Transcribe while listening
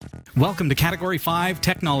Welcome to Category 5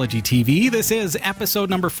 Technology TV. This is episode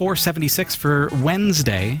number 476 for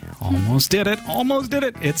Wednesday. Almost did it.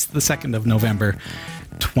 It's the 2nd of November,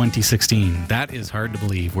 2016. That is hard to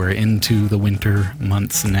believe. We're into the winter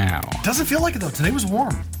months now. Doesn't feel like it, though. Today was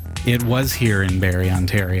warm. It was here in Barrie,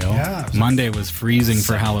 Ontario. Yeah, Monday was freezing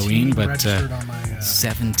for Halloween, but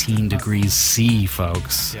 17 degrees C,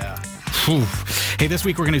 folks. Yeah. Whew. Hey, this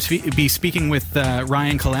week we're going to be speaking with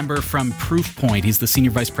Ryan Kalember from Proofpoint. He's the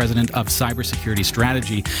Senior Vice President of Cybersecurity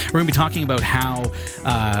Strategy. We're going to be talking about how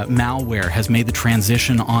malware has made the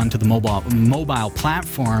transition onto the mobile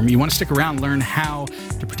platform. You want to stick around, learn how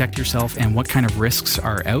to protect yourself and what kind of risks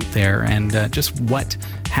are out there and just what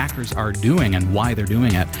hackers are doing and why they're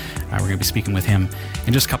doing it. We're going to be speaking with him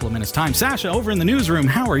in just a couple of minutes' time. Sasha, over in the newsroom,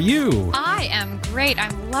 how are you? I am great.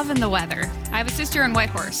 I'm loving the weather. I have a sister in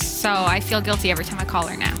Whitehorse, so I feel guilty every time I call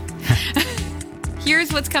her now.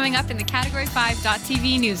 Here's what's coming up in the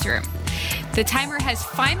Category5.tv newsroom. The timer has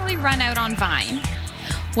finally run out on Vine.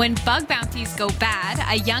 When bug bounties go bad,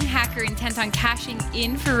 a young hacker intent on cashing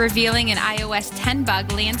in for revealing an iOS 10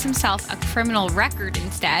 bug lands himself a criminal record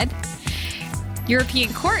instead.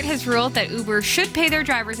 European court has ruled that Uber should pay their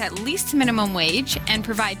drivers at least minimum wage and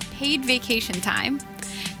provide paid vacation time.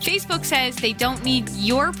 Facebook says they don't need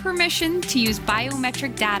your permission to use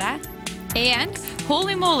biometric data. And,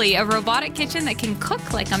 holy moly, a robotic kitchen that can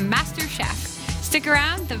cook like a master chef. Stick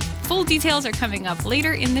around, the full details are coming up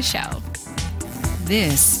later in the show.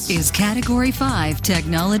 This is Category 5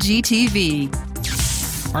 Technology TV.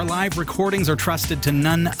 Our live recordings are trusted to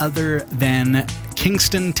none other than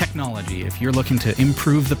Kingston Technology. If you're looking to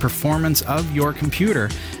improve the performance of your computer,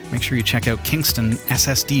 make sure you check out Kingston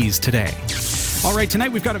SSDs today. All right,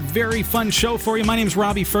 tonight we've got a very fun show for you. My name's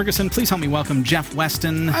Robbie Ferguson. Please help me welcome Jeff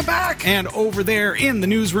Weston. I'm back. And over there in the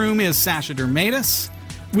newsroom is Sasha Dermatis.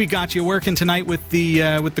 We got you working tonight with the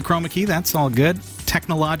chroma key. That's all good.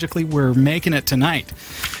 Technologically, we're making it tonight.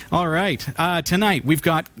 All right. Tonight, we've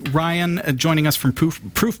got Ryan joining us from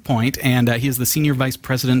Proofpoint, and he is the Senior Vice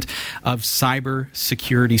President of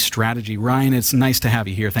Cybersecurity Strategy. Ryan, it's nice to have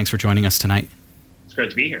you here. Thanks for joining us tonight. It's great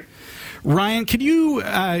to be here. Ryan, could you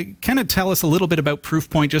kind of tell us a little bit about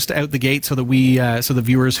Proofpoint just out the gate so that so the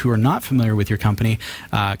viewers who are not familiar with your company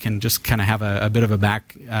can just kind of have a bit of a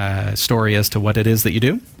back story as to what it is that you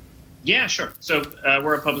do? Yeah, sure. So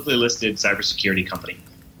we're a publicly listed cybersecurity company.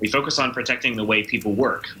 We focus on protecting the way people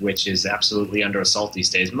work, which is absolutely under assault these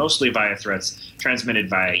days, mostly via threats transmitted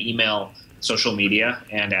via email, social media,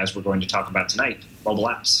 and as we're going to talk about tonight, mobile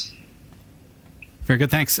apps. Very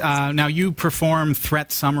good, thanks. Now, you perform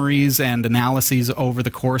threat summaries and analyses over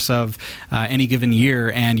the course of any given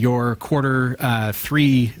year, and your quarter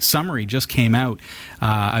 3 summary just came out,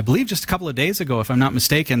 I believe, just a couple of days ago, if I'm not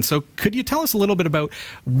mistaken. So could you tell us a little bit about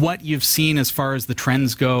what you've seen as far as the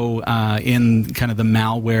trends go in kind of the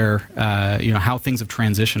malware, how things have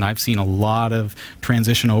transitioned? I've seen a lot of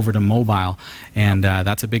transition over to mobile, and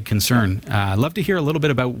that's a big concern. I'd love to hear a little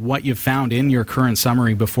bit about what you've found in your current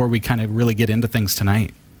summary before we kind of really get into things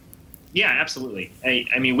tonight. Yeah, absolutely.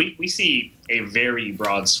 I mean, we see a very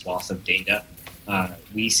broad swath of data.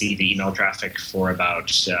 We see the email traffic for about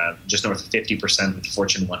just north of 50% of the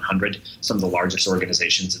Fortune 100, some of the largest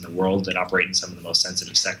organizations in the world that operate in some of the most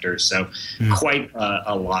sensitive sectors. So quite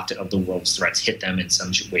a lot of the world's threats hit them in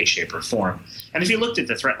some way, shape, or form. And if you looked at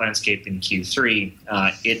the threat landscape in Q3,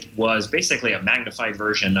 it was basically a magnified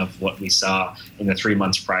version of what we saw in the 3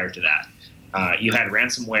 months prior to that. You had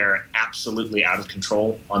ransomware absolutely out of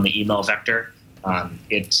control on the email vector.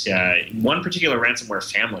 One particular ransomware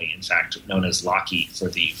family, in fact, known as Locky for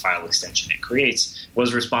the file extension it creates,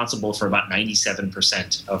 was responsible for about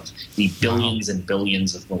 97% of the billions and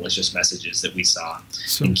billions of malicious messages that we saw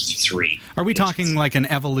in Q3. Are we talking like an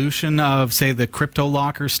evolution of, say, the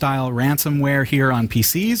CryptoLocker style ransomware here on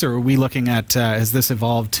PCs, or are we looking at, has this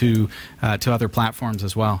evolved to other platforms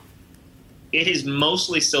as well? It is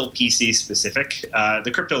mostly still PC specific.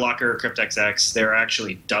 The CryptoLocker, CryptXX, there are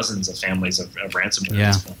actually dozens of families of ransomware.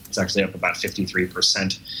 Yeah. It's actually up about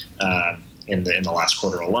 53% in the last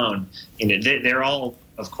quarter alone. And they're all,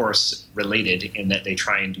 of course, related in that they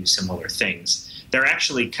try and do similar things. There are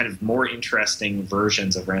actually kind of more interesting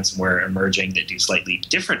versions of ransomware emerging that do slightly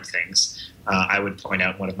different things. I would point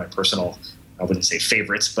out one of my personal, I wouldn't say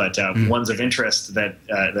favorites, but ones of interest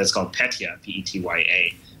that's called Petya,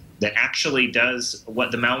 P-E-T-Y-A. That actually does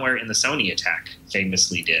what the malware in the Sony attack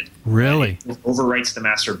famously did. Really? It overwrites the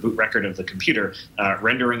master boot record of the computer,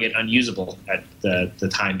 rendering it unusable at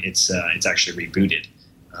the time it's actually rebooted.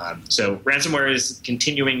 So ransomware is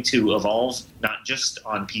continuing to evolve, not just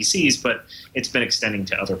on PCs, but it's been extending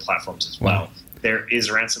to other platforms as well. There is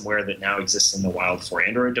ransomware that now exists in the wild for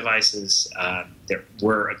Android devices. There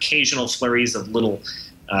were occasional flurries of little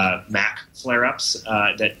Mac flare-ups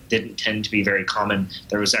that didn't tend to be very common.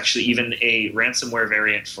 There was actually even a ransomware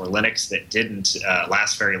variant for Linux that didn't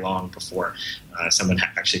last very long before someone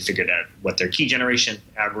actually figured out what their key generation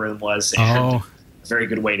algorithm was. And a very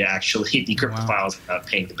good way to actually decrypt the files without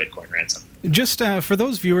paying the Bitcoin ransom. Just for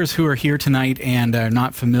those viewers who are here tonight and are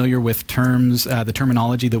not familiar with terms, the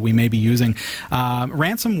terminology that we may be using,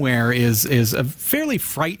 ransomware is a fairly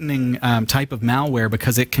frightening type of malware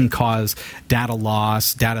because it can cause data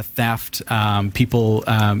loss, data theft, people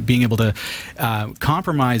being able to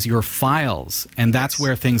compromise your files. And that's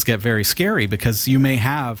where things get very scary because you may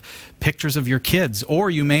have pictures of your kids, or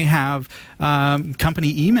you may have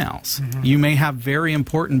company emails. Mm-hmm. You may have very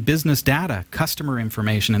important business data, customer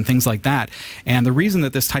information, and things like that. And the reason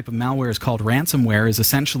that this type of malware is called ransomware is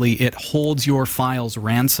essentially it holds your files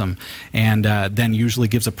ransom and then usually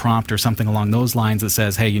gives a prompt or something along those lines that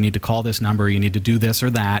says, hey, you need to call this number, you need to do this or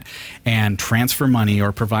that, and transfer money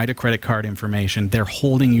or provide a credit card information. They're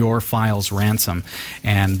holding your files ransom.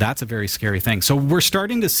 And that's a very scary thing. So we're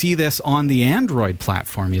starting to see this on the Android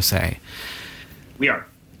platform, you say? We are.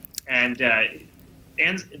 And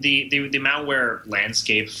the malware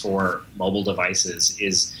landscape for mobile devices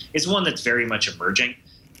is one that's very much emerging.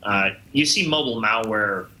 You see mobile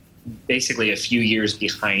malware basically a few years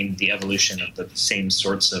behind the evolution of the same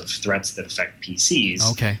sorts of threats that affect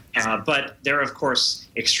PCs. Okay. But they're, of course,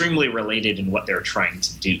 extremely related in what they're trying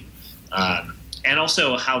to do, and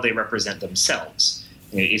also how they represent themselves.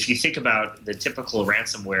 If you think about the typical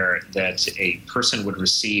ransomware that a person would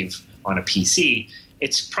receive on a PC,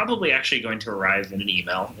 it's probably actually going to arrive in an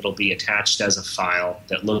email. It'll be attached as a file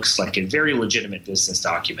that looks like a very legitimate business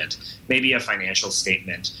document, maybe a financial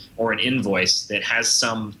statement or an invoice that has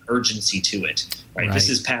some urgency to it. Right? This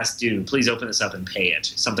is past due. Please open this up and pay it.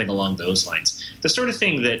 Something along those lines. The sort of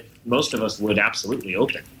thing that most of us would absolutely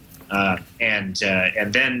open. And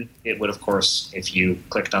then it would, of course, if you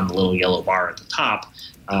clicked on the little yellow bar at the top,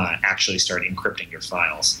 actually start encrypting your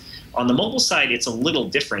files. On the mobile side, it's a little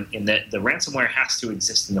different in that the ransomware has to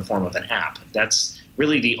exist in the form of an app. That's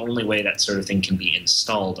really the only way that sort of thing can be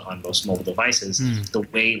installed on most mobile devices, the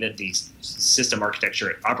way that the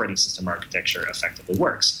operating system architecture effectively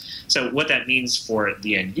works. So what that means for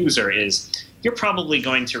the end user is you're probably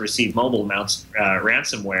going to receive mobile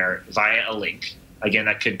ransomware via a link. Again,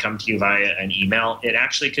 that could come to you via an email. It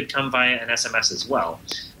actually could come via an SMS as well.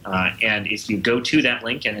 And if you go to that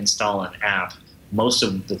link and install an app, most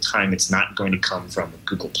of the time it's not going to come from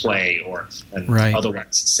Google Play or an otherwise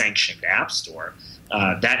sanctioned app store.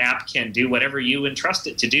 That app can do whatever you entrust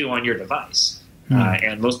it to do on your device.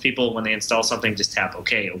 And most people, when they install something, just tap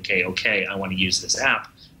OK, I want to use this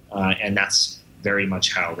app. And that's very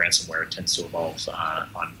much how ransomware tends to evolve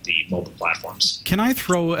on the mobile platforms. Can I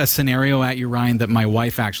throw a scenario at you, Ryan, that my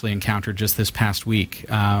wife actually encountered just this past week?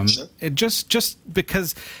 Sure. Just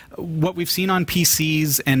because what we've seen on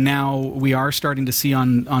PCs and now we are starting to see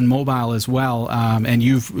on mobile as well, and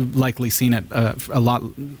you've likely seen it a lot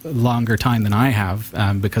longer time than I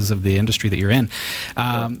have because of the industry that you're in.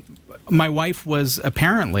 My wife was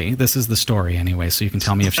apparently, this is the story anyway, so you can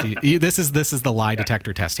tell me if she, this is the lie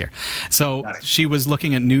detector test here. So she was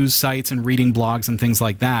looking at news sites and reading blogs and things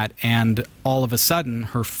like that, and all of a sudden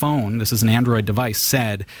her phone, this is an Android device,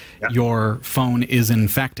 said, your phone is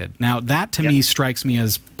infected. Now that to me strikes me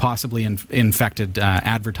as possibly infected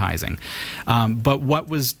advertising. But what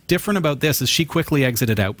was different about this is she quickly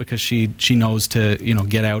exited out because she knows to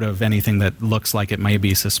get out of anything that looks like it may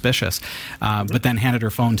be suspicious, but then handed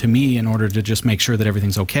her phone to me in order to just make sure that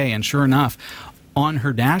everything's okay. And sure enough, on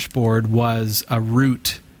her dashboard was a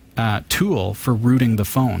root tool for rooting the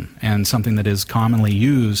phone, and something that is commonly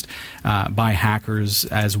used by hackers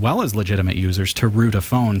as well as legitimate users to root a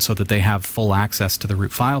phone so that they have full access to the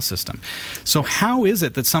root file system. So how is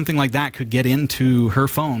it that something like that could get into her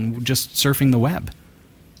phone just surfing the web?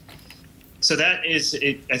 So that is,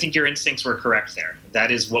 I think your instincts were correct there. That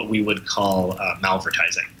is what we would call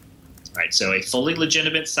malvertising. Right, so a fully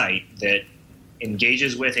legitimate site that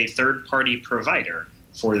engages with a third-party provider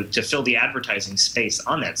to fill the advertising space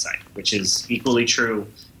on that site, which is equally true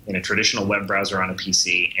in a traditional web browser on a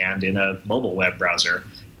PC and in a mobile web browser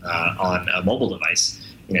on a mobile device.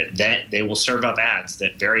 That they will serve up ads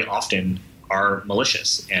that very often are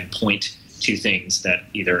malicious and point to things that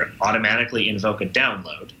either automatically invoke a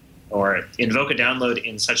download or invoke a download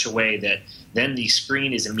in such a way that then the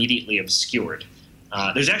screen is immediately obscured.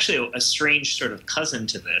 There's actually a strange sort of cousin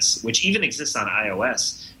to this, which even exists on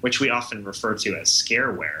iOS, which we often refer to as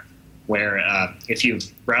scareware, where if you've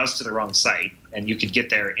browsed to the wrong site and you could get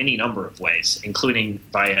there any number of ways, including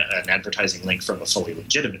via an advertising link from a fully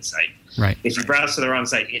legitimate site. Right. If you browse to the wrong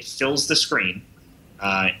site, it fills the screen,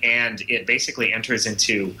 and it basically enters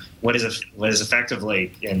into what is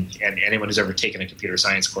effectively, and anyone who's ever taken a computer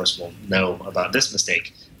science course will know about this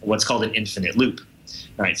mistake, what's called an infinite loop.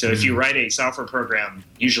 Right. So if you write a software program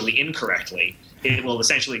usually incorrectly, it will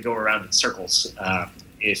essentially go around in circles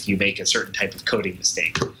if you make a certain type of coding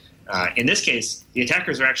mistake. In this case, the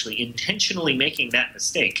attackers are actually intentionally making that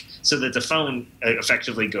mistake so that the phone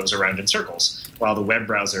effectively goes around in circles while the web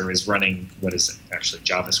browser is running what is actually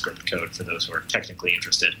JavaScript code for those who are technically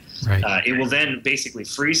interested. Right. It will then basically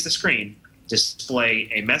freeze the screen, display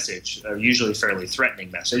a message, a usually fairly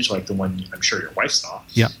threatening message like the one I'm sure your wife saw.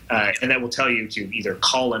 Yeah. And that will tell you to either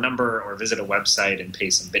call a number or visit a website and pay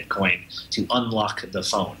some Bitcoin to unlock the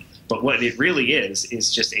phone. But what it really is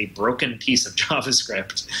just a broken piece of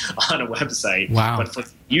JavaScript on a website. Wow. But from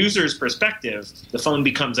the user's perspective, the phone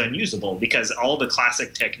becomes unusable because all the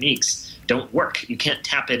classic techniques don't work. You can't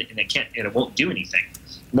tap it, and it won't do anything.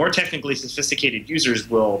 More technically sophisticated users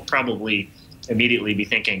will probably immediately be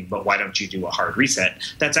thinking, but why don't you do a hard reset?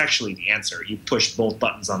 That's actually the answer. You push both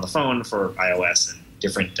buttons on the phone for iOS and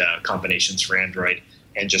different combinations for Android,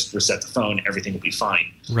 and just reset the phone, everything will be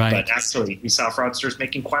fine. Right. But actually, we saw fraudsters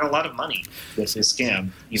making quite a lot of money with this scam,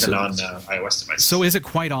 even on iOS devices. So is it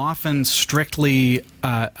quite often strictly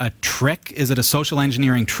a trick? Is it a social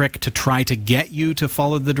engineering trick to try to get you to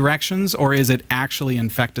follow the directions, or is it actually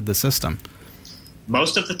infected the system?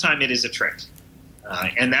 Most of the time it is a trick.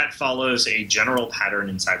 And that follows a general pattern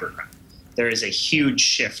in cybercrime. There is a huge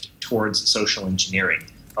shift towards social engineering,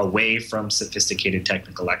 away from sophisticated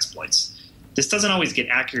technical exploits. This doesn't always get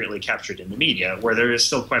accurately captured in the media, where there is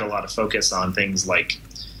still quite a lot of focus on things like,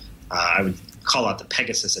 I would call out the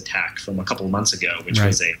Pegasus attack from a couple of months ago, which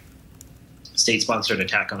was a state-sponsored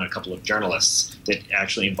attack on a couple of journalists that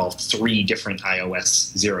actually involved 3 different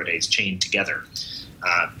iOS 0 days chained together.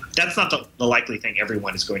 That's not the likely thing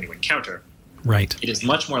everyone is going to encounter. Right. It is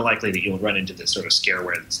much more likely that you'll run into this sort of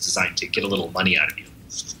scareware that's designed to get a little money out of you.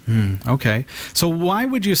 Okay. So why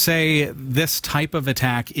would you say this type of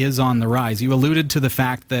attack is on the rise? You alluded to the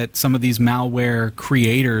fact that some of these malware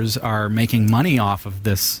creators are making money off of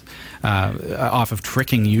this, off of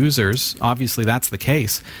tricking users. Obviously, that's the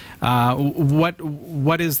case.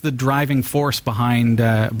 What is the driving force behind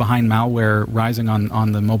malware rising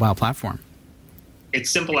on the mobile platform? It's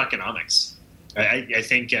simple economics. I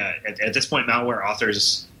think at this point, malware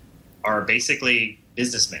authors are basically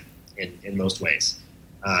businessmen in most ways.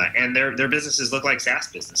 And their businesses look like SaaS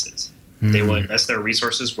businesses. They will invest their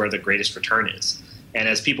resources where the greatest return is. And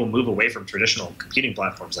as people move away from traditional computing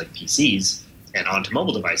platforms like PCs and onto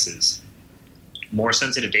mobile devices, more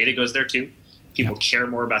sensitive data goes there too. People care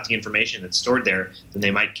more about the information that's stored there than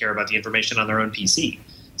they might care about the information on their own PC.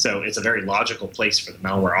 So it's a very logical place for the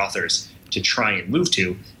malware authors to try and move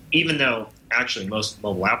to, even though actually most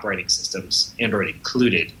mobile operating systems, Android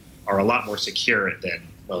included, are a lot more secure than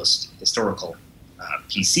most historical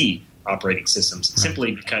PC operating systems,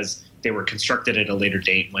 simply because they were constructed at a later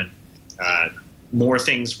date when more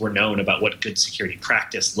things were known about what good security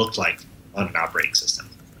practice looked like on an operating system.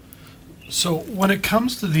 So when it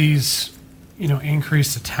comes to these,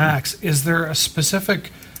 increased attacks, is there a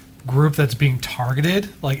specific group that's being targeted?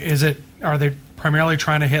 Like, are they primarily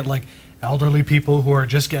trying to hit like elderly people who are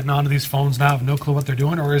just getting onto these phones now, have no clue what they're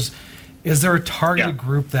doing, or is there a targeted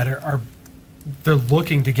group that are they're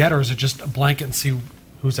looking to get, or is it just a blanket and see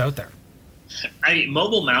who's out there? I mean,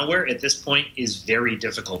 mobile malware at this point is very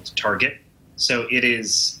difficult to target, so it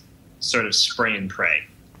is sort of spray and pray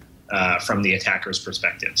from the attacker's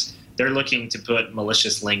perspectives. They're looking to put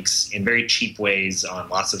malicious links in very cheap ways on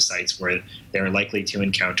lots of sites where they're likely to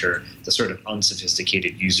encounter the sort of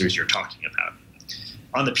unsophisticated users you're talking about.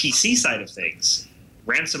 On the PC side of things,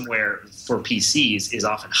 ransomware for PCs is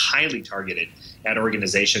often highly targeted at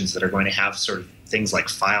organizations that are going to have sort of things like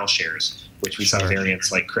file shares, which we saw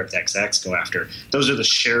variants like CryptXX go after. Those are the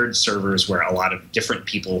shared servers where a lot of different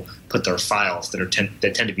people put their files that tend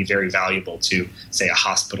to be very valuable to, say, a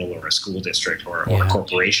hospital or a school district or a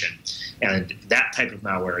corporation. And that type of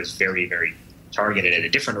malware is very, very targeted at a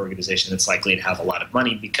different organization that's likely to have a lot of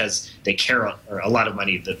money because they care, or a lot of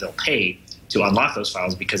money that they'll pay to unlock those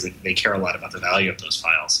files because they care a lot about the value of those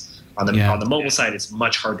files. On the mobile side, it's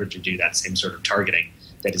much harder to do that same sort of targeting.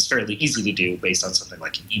 that is fairly easy to do based on something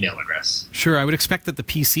like an email address. Sure, I would expect that the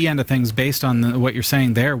PC end of things, based on what you're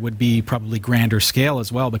saying there, would be probably grander scale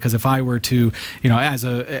as well. Because if I were to,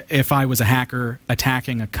 if I was a hacker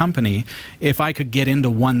attacking a company, if I could get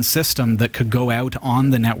into one system that could go out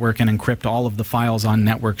on the network and encrypt all of the files on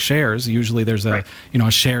network shares, usually there's a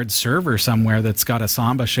a shared server somewhere that's got a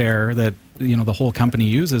Samba share that the whole company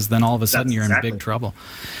uses, then all of a sudden you're in big trouble.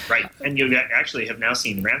 Right, and you actually have now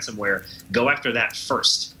seen ransomware go after that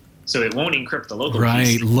first. So it won't encrypt the local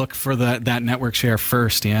piece. piece. Look for that network share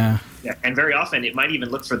first, yeah. Yeah, and very often it might even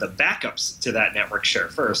look for the backups to that network share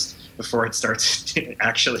first before it starts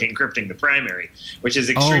actually encrypting the primary, which is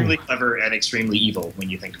extremely clever and extremely evil when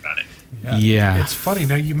you think about it. Yeah. It's funny.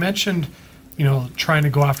 Now, you mentioned, trying to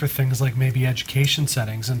go after things like maybe education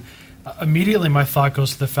settings, and immediately my thought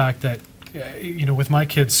goes to the fact that, with my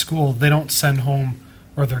kids' school, they don't send home,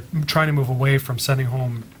 or they're trying to move away from sending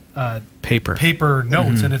home paper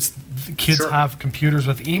notes, and it's the kids have computers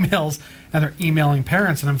with emails, and they're emailing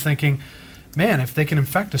parents, and I'm thinking, man, if they can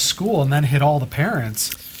infect a school and then hit all the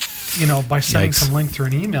parents, by sending some link through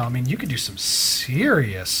an email, I mean, you could do some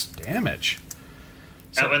serious damage.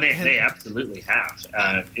 So, and they absolutely have.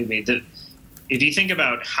 If you think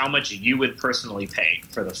about how much you would personally pay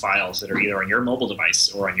for the files that are either on your mobile device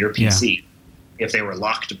or on your PC, if they were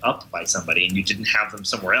locked up by somebody and you didn't have them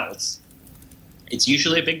somewhere else, it's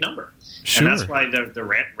usually a big number. Sure. And that's why the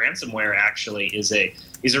ransomware actually is a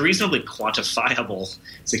reasonably quantifiable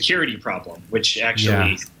security problem, which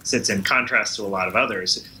actually sits in contrast to a lot of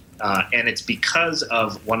others. And it's because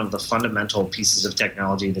of one of the fundamental pieces of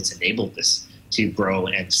technology that's enabled this to grow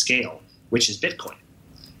and scale, which is Bitcoin.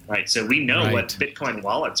 Right, so we know what Bitcoin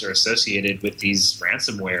wallets are associated with these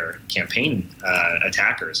ransomware campaign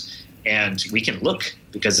attackers, and we can look,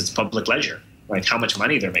 because it's public ledger, right, how much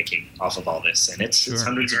money they're making off of all this, and it's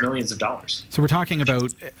hundreds of millions of dollars. So we're talking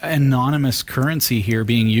about anonymous currency here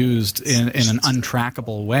being used in an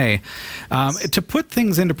untrackable way. To put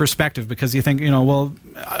things into perspective, because you think, well,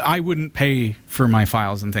 I wouldn't pay for my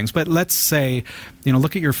files and things, but let's say,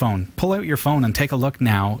 look at your phone. Pull out your phone and take a look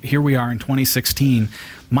now. Here we are in 2016.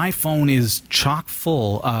 My phone is chock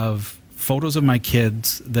full of photos of my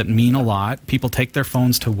kids that mean a lot. People take their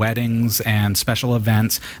phones to weddings and special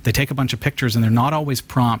events. They take a bunch of pictures, and they're not always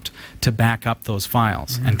prompt to back up those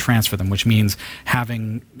files and transfer them, which means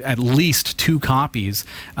having at least 2 copies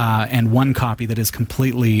and 1 copy that is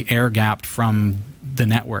completely air-gapped from the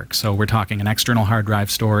network. So we're talking an external hard drive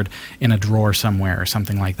stored in a drawer somewhere or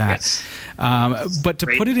something like that. Yes. But to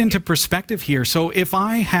put it into perspective here, so if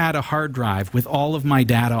I had a hard drive with all of my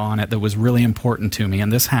data on it that was really important to me, and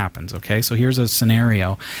this happens, okay? So here's a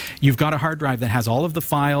scenario. You've got a hard drive that has all of the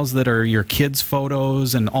files that are your kids'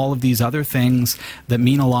 photos and all of these other things that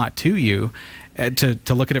mean a lot to you. To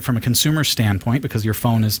look at it from a consumer standpoint, because your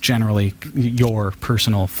phone is generally your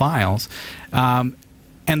personal files, and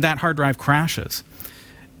that hard drive crashes.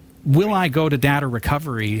 Will I go to data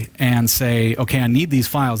recovery and say, okay, I need these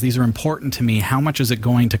files. These are important to me. How much is it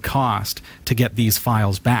going to cost to get these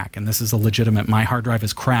files back? And this is a legitimate, my hard drive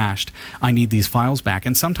has crashed. I need these files back.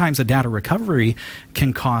 And sometimes a data recovery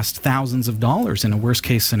can cost thousands of dollars in a worst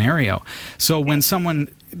case scenario. So when someone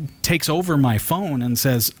takes over my phone and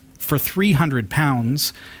says, for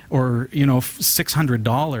 £300 or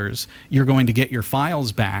 $600, you're going to get your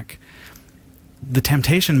files back, the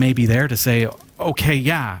temptation may be there to say, okay,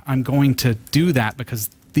 yeah, I'm going to do that because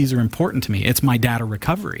these are important to me. It's my data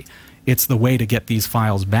recovery. It's the way to get these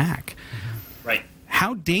files back. Right.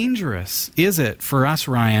 How dangerous is it for us,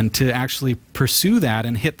 Ryan, to actually pursue that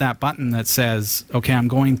and hit that button that says, okay, I'm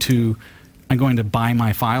going to buy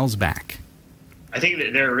my files back? I think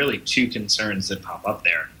that there are really 2 concerns that pop up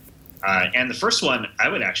there. And the first one, I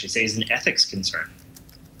would actually say, is an ethics concern.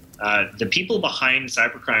 The people behind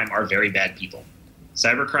cybercrime are very bad people.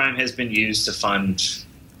 Cybercrime has been used to fund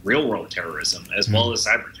real-world terrorism as well as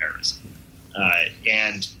cyber terrorism.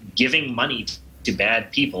 And giving money to bad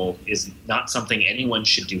people is not something anyone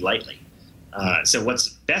should do lightly. So what's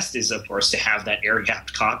best is, of course, to have that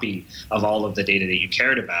air-gapped copy of all of the data that you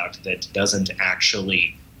cared about that doesn't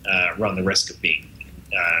actually run the risk of being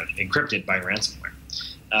encrypted by ransomware.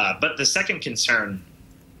 But the second concern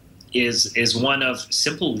is one of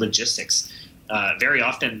simple logistics. Very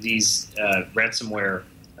often, these ransomware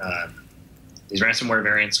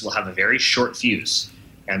variants will have a very short fuse,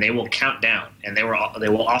 and they will count down, and they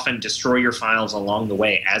will often destroy your files along the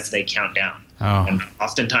way as they count down. Oh. And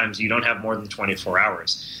oftentimes, you don't have more than 24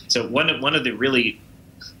 hours. So one of the really,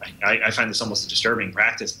 I find this almost a disturbing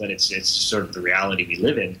practice, but it's sort of the reality we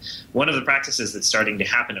live in. One of the practices that's starting to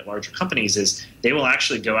happen at larger companies is they will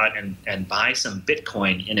actually go out and buy some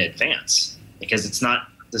Bitcoin in advance because it's not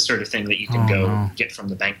the sort of thing that you can get from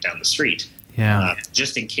the bank down the street,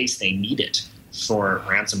 just in case they need it for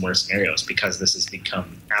ransomware scenarios, because this has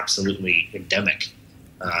become absolutely endemic.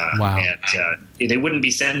 And they wouldn't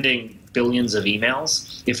be sending billions of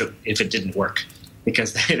emails if it didn't work,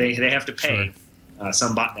 because they have to pay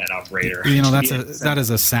some botnet operator. That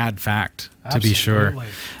is a sad fact, to be sure.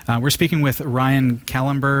 We're speaking with Ryan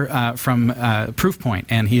Kallenber from Proofpoint,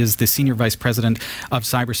 and he is the Senior Vice President of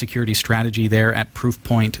Cybersecurity Strategy there at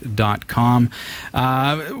proofpoint.com.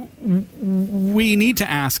 We need to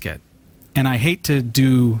ask it, and I hate to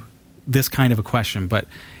do this kind of a question, but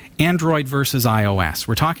Android versus iOS.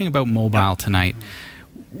 We're talking about mobile tonight.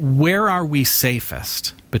 Where are we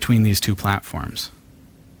safest between these two platforms?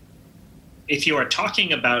 If you are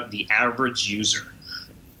talking about the average user,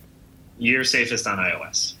 you're safest on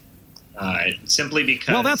iOS. Simply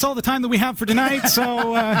because... Well, that's all the time that we have for tonight,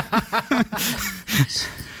 so...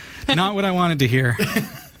 not what I wanted to hear.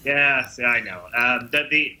 Yeah, I know.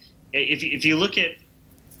 If you look at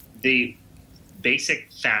the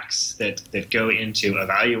basic facts that go into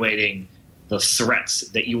evaluating the threats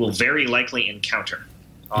that you will very likely encounter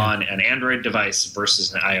on an Android device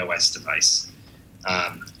versus an iOS device,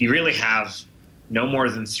 you really have no more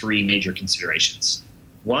than three major considerations.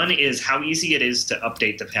 One is how easy it is to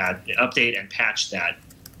update and patch that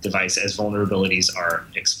device as vulnerabilities are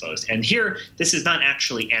exposed. And here, this is not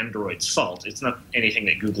actually Android's fault. It's not anything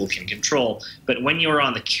that Google can control. But when you're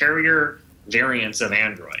on the carrier variants of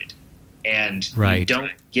Android and you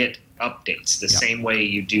don't get updates the same way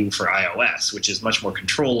you do for iOS, which is much more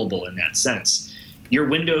controllable in that sense, your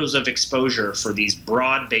windows of exposure for these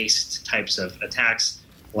broad-based types of attacks,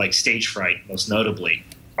 like stage fright most notably,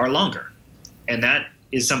 are longer. And that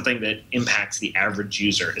is something that impacts the average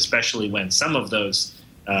user, especially when some of those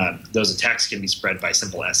attacks can be spread by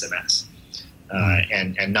simple SMS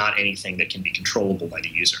and not anything that can be controllable by the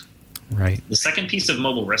user. Right. The second piece of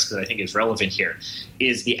mobile risk that I think is relevant here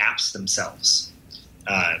is the apps themselves.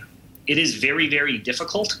 It is very, very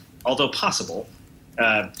difficult, although possible,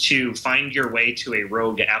 to find your way to a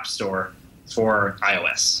rogue app store for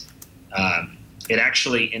iOS. It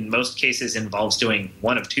actually, in most cases, involves doing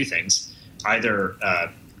one of two things: either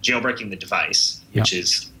jailbreaking the device, which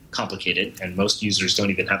is complicated, and most users don't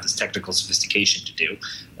even have this technical sophistication to do.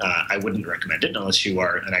 I wouldn't recommend it unless you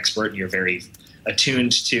are an expert and you're very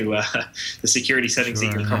attuned to the security settings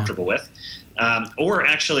that you're comfortable with. Or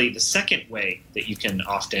actually, the second way that you can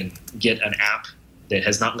often get an app that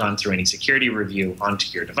has not gone through any security review onto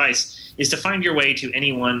your device is to find your way to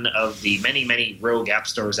any one of the many, many rogue app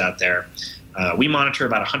stores out there. We monitor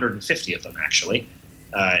about 150 of them, actually,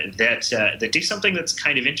 that do something that's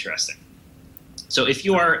kind of interesting. So if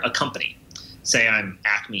you are a company, say I'm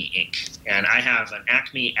Acme Inc., and I have an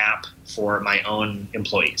Acme app for my own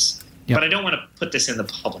employees, but I don't want to put this in the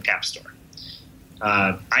public app store,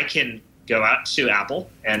 I can go out to Apple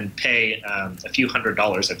and pay a few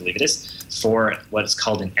 $100s, I believe it is, for what's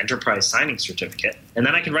called an enterprise signing certificate. And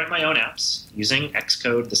then I can write my own apps using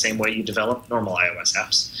Xcode the same way you develop normal iOS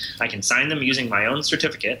apps. I can sign them using my own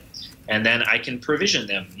certificate, and then I can provision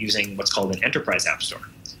them using what's called an enterprise app store.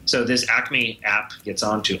 So this Acme app gets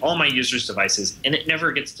onto all my users' devices, and it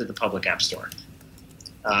never gets to the public app store.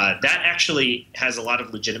 That actually has a lot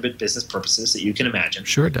of legitimate business purposes that you can imagine.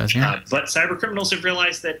 Sure it does, yeah. But cyber criminals have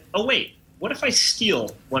realized that, oh, wait, what if I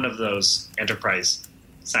steal one of those enterprise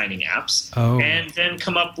signing apps and then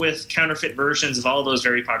come up with counterfeit versions of all those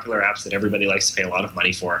very popular apps that everybody likes to pay a lot of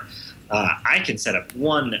money for? I can set up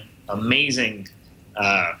one amazing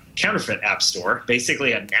counterfeit app store,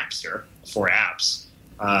 basically a Napster for apps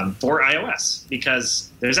for iOS,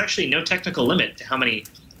 because there's actually no technical limit to how many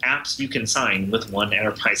apps you can sign with one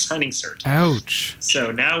enterprise signing cert. Ouch.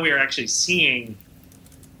 So now we are actually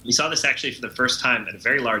we saw this actually for the first time at a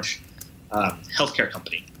very large healthcare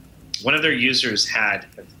company. One of their users had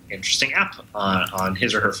an interesting app on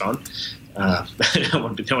his or her phone. I don't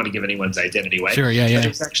want to give anyone's identity away. Sure, yeah.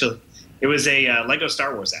 But it was a Lego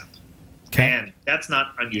Star Wars app. Okay. And that's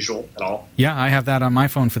not unusual at all. Yeah, I have that on my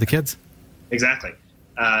phone for the kids. Exactly.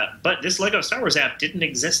 But this Lego Star Wars app didn't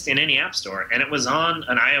exist in any app store, and it was on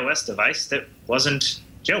an iOS device that wasn't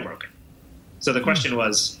jailbroken. So the question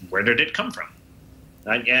was, where did it come from?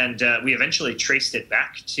 And we eventually traced it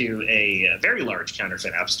back to a very large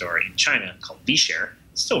counterfeit app store in China called vShare.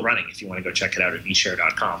 It's still running if you want to go check it out at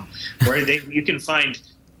vshare.com, where you can find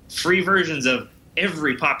free versions of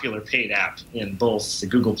every popular paid app in both the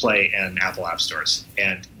Google Play and Apple app stores.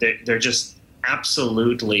 And they're just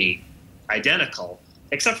absolutely identical,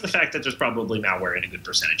 except for the fact that there's probably malware in a good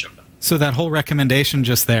percentage of them. So that whole recommendation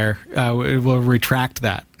just there, we'll retract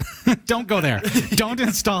that. Don't go there. Don't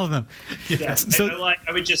install them. Yeah. So,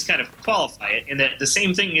 I would just kind of qualify it in that the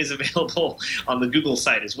same thing is available on the Google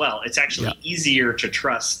side as well. It's actually easier to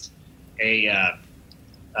trust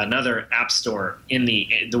another app store in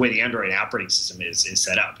the way the Android operating system is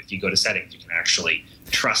set up. If you go to settings, you can actually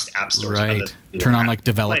trust app stores. Right. Turn on like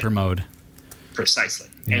developer mode. Precisely.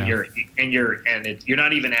 Yeah. And you're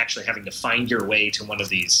not even actually having to find your way to one of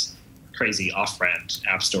these crazy off-brand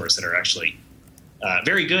app stores that are actually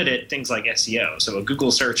very good at things like SEO. So a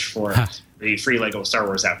Google search for the free Lego Star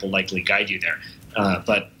Wars app will likely guide you there.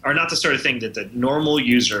 But are not the sort of thing that the normal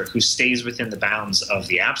user who stays within the bounds of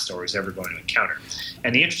the App Store is ever going to encounter.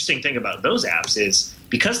 And the interesting thing about those apps is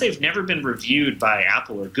because they've never been reviewed by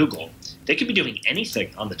Apple or Google, they could be doing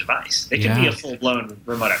anything on the device. They could be a full-blown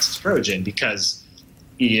remote access Trojan because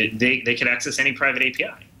they could access any private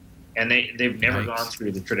API. And they've never gone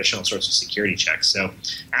through the traditional sorts of security checks. So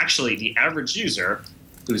actually, the average user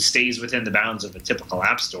who stays within the bounds of a typical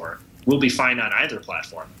App Store will be fine on either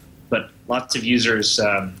platform. But lots of users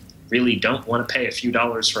really don't want to pay a few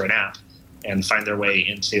dollars for an app and find their way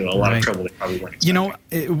into a lot of trouble they probably weren't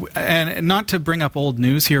expecting. And not to bring up old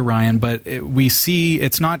news here, Ryan, but we see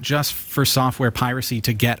it's not just for software piracy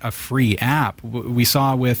to get a free app. We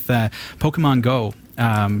saw with Pokemon Go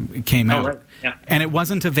came out. Right. Yeah. And it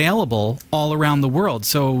wasn't available all around the world.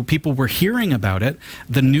 So people were hearing about it.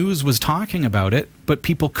 The news was talking about it, but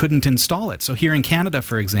people couldn't install it. So here in Canada,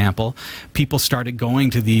 for example, people started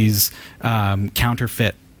going to these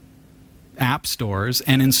counterfeit app stores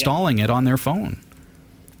and installing it on their phone.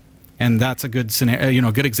 And that's a good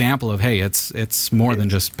scenario, good example of, hey, it's more than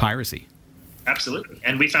just piracy. Absolutely.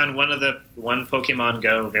 And we found one Pokemon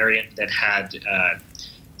Go variant that had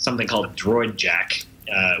something called Droid Jack,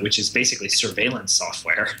 which is basically surveillance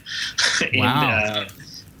software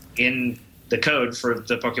in the code for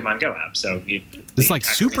the Pokemon Go app. So it's like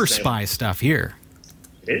super spy stuff here.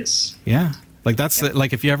 It is. Yeah. Like that's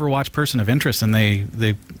like if you ever watch Person of Interest and they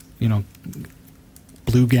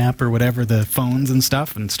blue gap or whatever the phones and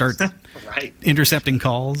stuff and start intercepting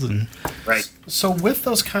calls and So with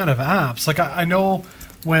those kind of apps, like I know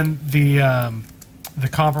when the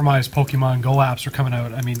compromised Pokemon Go apps are coming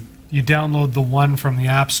out, I mean, you download the one from the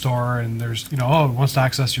App Store, and there's, it wants to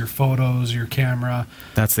access your photos, your camera.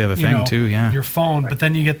 That's the other thing, too, your phone. But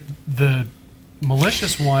then you get the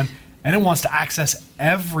malicious one, and it wants to access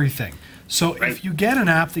everything. So if you get an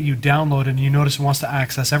app that you download and you notice it wants to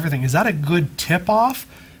access everything, is that a good tip-off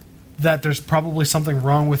that there's probably something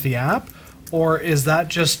wrong with the app? Or is that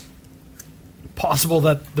just possible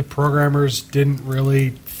that the programmers didn't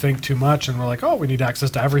really think too much and were like, we need access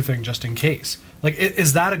to everything just in case? Like,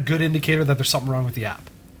 is that a good indicator that there's something wrong with the app?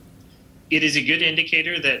 It is a good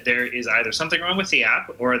indicator that there is either something wrong with the app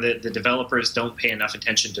or that the developers don't pay enough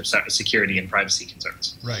attention to security and privacy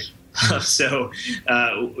concerns. Right. So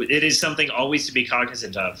it is something always to be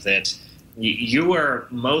cognizant of, that you are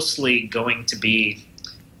mostly going to be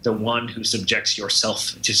the one who subjects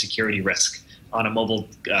yourself to security risk on a mobile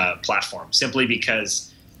platform, simply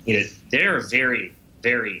because there are very,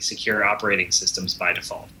 very secure operating systems by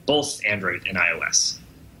default, both Android and iOS.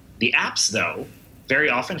 The apps, though, very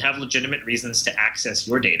often have legitimate reasons to access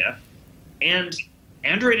your data, and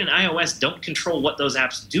Android and iOS don't control what those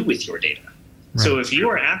apps do with your data. Right. So if you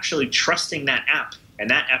are actually trusting that app and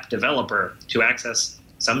that app developer to access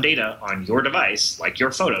some data on your device, like your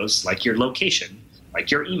photos, like your location, like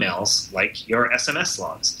your emails, like your SMS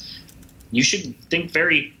logs, you should think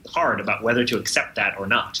very hard about whether to accept that or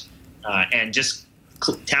not. And just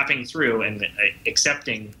tapping through and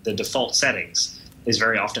accepting the default settings is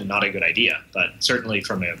very often not a good idea. But certainly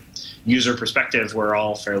from a user perspective, we're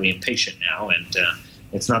all fairly impatient now, and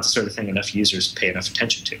it's not the sort of thing enough users pay enough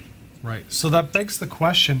attention to. Right. So that begs the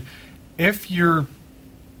question, if you've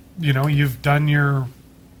done your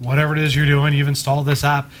whatever it is you're doing, you've installed this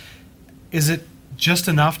app, is it just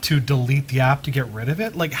enough to delete the app to get rid of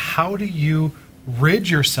it? Like, how do you rid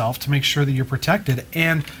yourself to make sure that you're protected?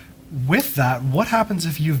 And with that, what happens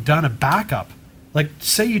if you've done a backup? Like,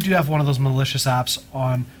 say you do have one of those malicious apps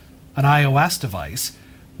on an iOS device,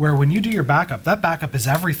 where when you do your backup, that backup is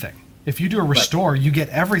everything. If you do a restore, you get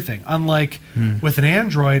everything. Unlike with an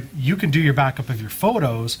Android, you can do your backup of your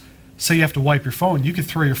photos. Say you have to wipe your phone, you can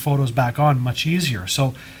throw your photos back on much easier.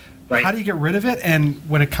 So how do you get rid of it? And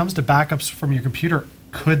when it comes to backups from your computer,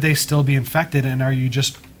 could they still be infected, and are you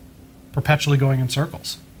just perpetually going in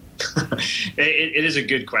circles? It is a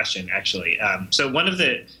good question, actually. So one of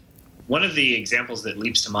the examples that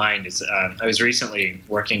leaps to mind is I was recently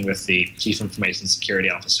working with the Chief Information Security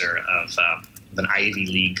Officer of an Ivy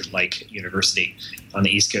League-like university on the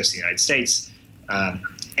East Coast of the United States.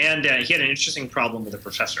 And he had an interesting problem with a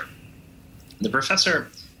professor. The professor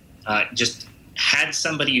just had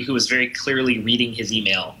somebody who was very clearly reading his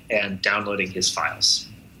email and downloading his files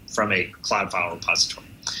from a cloud file repository.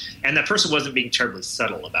 And that person wasn't being terribly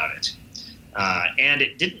subtle about it. And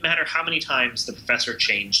it didn't matter how many times the professor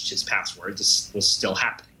changed his password, this was still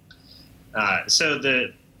happening. So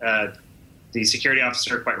the security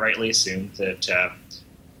officer quite rightly assumed that,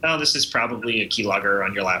 this is probably a keylogger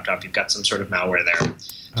on your laptop. You've got some sort of malware there.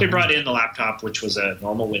 So he brought in the laptop, which was a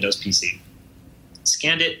normal Windows PC,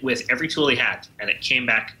 scanned it with every tool he had, and it came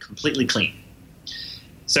back completely clean.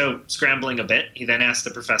 So, scrambling a bit, he then asked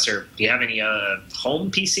the professor, do you have any home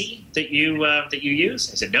PC that you use?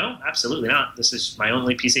 I said, no, absolutely not. This is my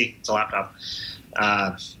only PC. It's a laptop.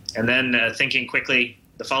 And then thinking quickly,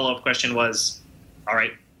 the follow-up question was, all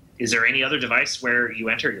right, is there any other device where you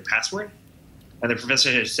enter your password? And the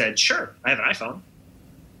professor said, sure, I have an iPhone.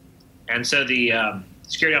 And so the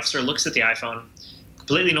security officer looks at the iPhone,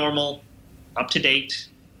 completely normal, up to date,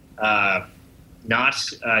 not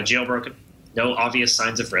jailbroken, no obvious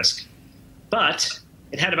signs of risk, but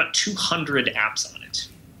it had about 200 apps on it.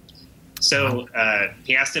 So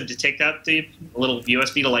he asked him to take out the little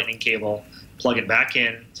USB to Lightning cable, plug it back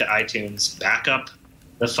in to iTunes, back up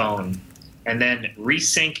the phone, and then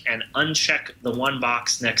resync and uncheck the one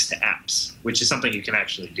box next to apps, which is something you can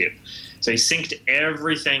actually do. So he synced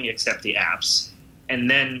everything except the apps, and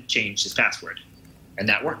then changed his password, and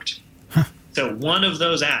that worked. So one of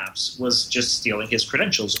those apps was just stealing his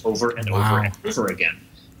credentials over and over and over again.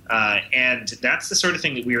 And that's the sort of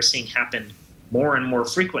thing that we are seeing happen more and more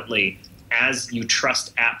frequently as you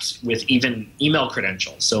trust apps with even email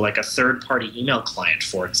credentials. So like a third-party email client,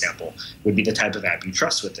 for example, would be the type of app you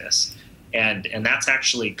trust with this. And that's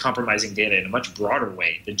actually compromising data in a much broader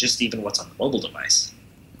way than just even what's on the mobile device.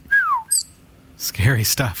 Scary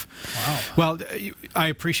stuff. Wow. Well, I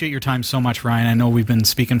appreciate your time so much, Ryan. I know we've been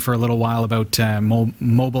speaking for a little while about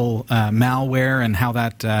mobile malware and how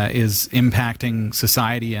that is impacting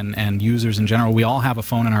society and users in general. We all have a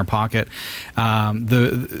phone in our pocket.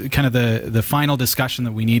 The final discussion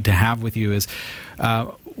that we need to have with you is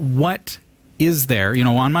what is there?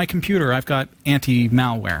 On my computer, I've got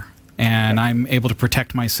anti-malware, and I'm able to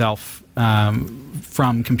protect myself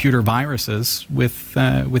from computer viruses with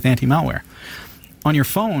anti-malware. On your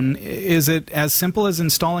phone, is it as simple as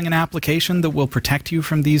installing an application that will protect you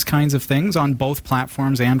from these kinds of things on both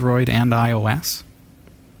platforms, Android and iOS?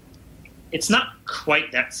 It's not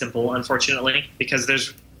quite that simple, unfortunately, because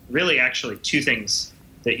there's really actually two things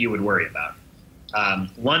that you would worry about.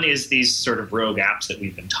 One is these sort of rogue apps that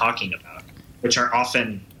we've been talking about, which are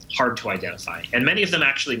often hard to identify. And many of them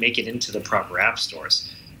actually make it into the proper app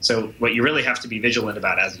stores. So what you really have to be vigilant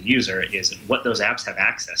about as a user is what those apps have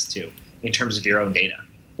access to in terms of your own data.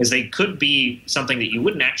 Is they could be something that you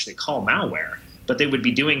wouldn't actually call malware, but they would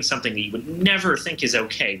be doing something that you would never think is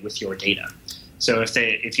okay with your data. So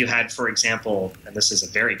if you had, for example, and this is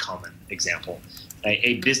a very common example,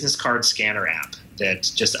 a business card scanner app that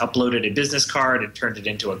just uploaded a business card and turned it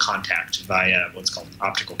into a contact via what's called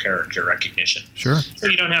optical character recognition. Sure. So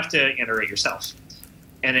you don't have to enter it yourself.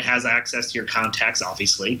 And it has access to your contacts,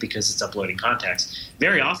 obviously, because it's uploading contacts.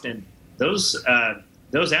 Very often, those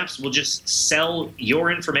apps will just sell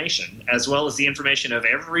your information as well as the information of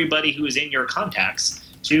everybody who is in your contacts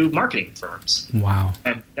to marketing firms. Wow.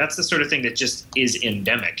 And that's the sort of thing that just is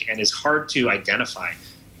endemic and is hard to identify.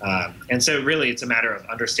 And so really it's a matter of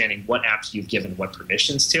understanding what apps you've given what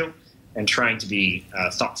permissions to and trying to be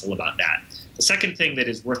thoughtful about that. The second thing that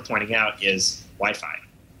is worth pointing out is Wi-Fi.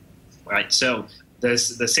 Right? So the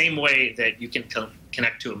same way that you can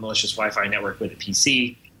connect to a malicious Wi-Fi network with a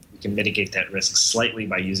PC, you can mitigate that risk slightly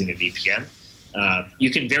by using a VPN.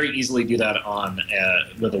 You can very easily do that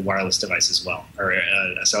with a wireless device as well, or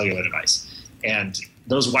a cellular device. And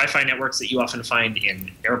those Wi-Fi networks that you often find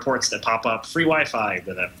in airports that pop up, free Wi-Fi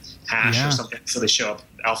with a hash or something, so they show up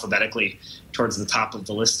alphabetically towards the top of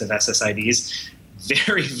the list of SSIDs,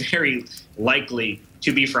 very, very likely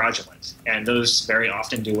to be fraudulent. And those very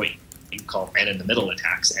often do what you call man-in-the-middle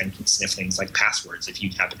attacks and can sniff things like passwords if you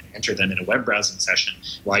happen to enter them in a web browsing session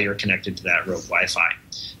while you're connected to that rogue Wi-Fi.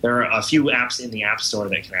 There are a few apps in the App Store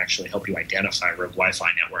that can actually help you identify rogue Wi-Fi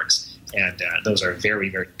networks, and those are very,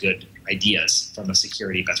 very good ideas from a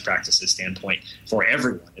security best practices standpoint for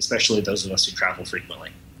everyone, especially those of us who travel frequently.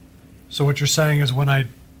 So what you're saying is when I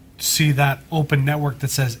see that open network that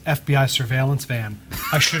says FBI surveillance van,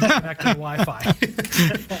 I should connect to Wi-Fi.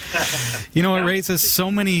 It raises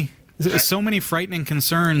so many So many frightening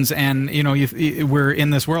concerns, and we're in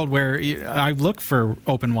this world where I look for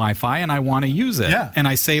open Wi-Fi and I want to use it, and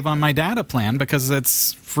I save on my data plan because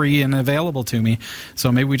it's free and available to me. So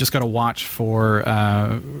maybe we just got to watch for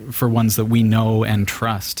ones that we know and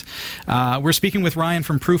trust. We're speaking with Ryan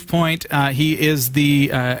from Proofpoint. He is the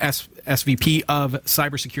SVP of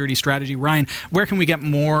Cybersecurity Strategy. Ryan, where can we get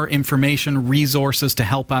more information, resources to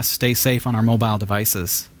help us stay safe on our mobile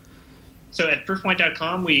devices? So at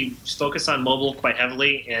proofpoint.com, we focus on mobile quite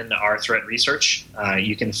heavily in our threat research.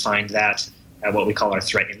 You can find that at what we call our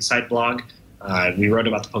Threat Insight blog. We wrote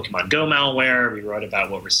about the Pokemon Go malware. We wrote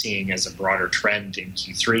about what we're seeing as a broader trend in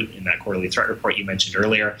Q3 in that quarterly threat report you mentioned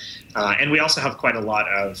earlier. And we also have quite a lot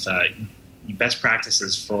of best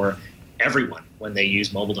practices for everyone when they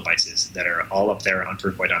use mobile devices that are all up there on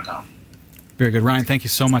proofpoint.com. Very good. Ryan, thank you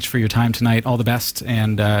so much for your time tonight. All the best,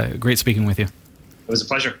 and great speaking with you. It was a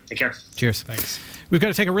pleasure. Take care. Cheers. Thanks. We've got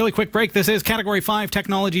to take a really quick break. This is Category 5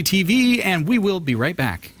 Technology TV, and we will be right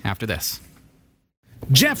back after this.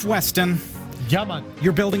 Jeff Weston. Yeah, man.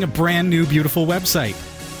 You're building a brand new, beautiful website.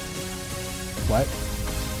 What?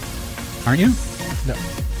 Aren't you? No.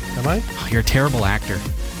 Am I? Oh, you're a terrible actor.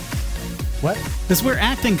 What? This is where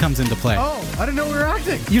acting comes into play. Oh, I didn't know we were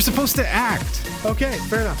acting. You're supposed to act. Okay,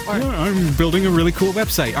 fair enough. All right. I'm building a really cool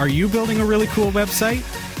website. Are you building a really cool website?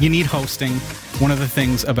 You need hosting. One of the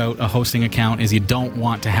things about a hosting account is you don't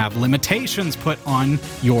want to have limitations put on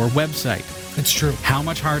your website. It's true. How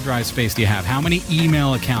much hard drive space do you have? How many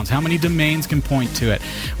email accounts? How many domains can point to it?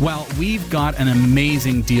 Well, we've got an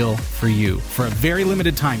amazing deal for you. For a very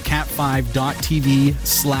limited time,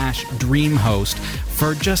 cat5.tv/dreamhost.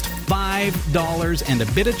 For just $5 and a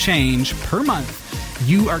bit of change per month,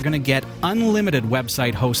 you are going to get unlimited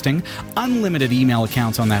website hosting, unlimited email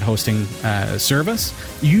accounts on that hosting service.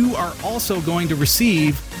 You are also going to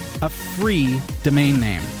receive a free domain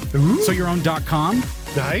name. Ooh. So your own .com.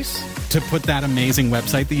 Nice. To put that amazing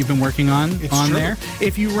website that you've been working on true. there.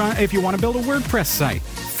 If you want to build a WordPress site,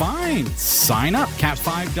 fine. Sign up,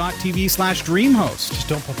 cat5.tv/dreamhost. Just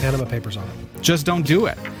don't put Panama Papers on it. Just don't do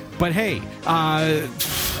it. But hey,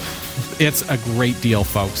 it's a great deal,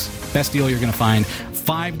 folks. Best deal you're going to find.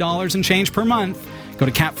 $5 and change per month. Go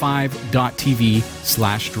to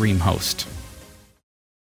cat5.tv/dreamhost.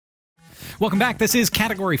 Welcome back. This is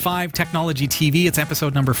Category 5 Technology TV. It's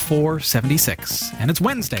episode number 476. And it's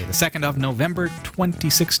Wednesday, the 2nd of November,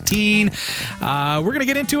 2016. We're going to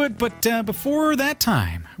get into it, but before that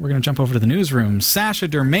time, we're going to jump over to the newsroom. Sasha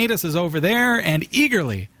Dermatis is over there and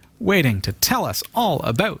eagerly waiting to tell us all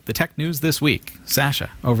about the tech news this week. Sasha,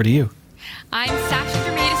 over to you. I'm Sasha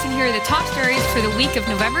Dermatis, and here are the top stories for the week of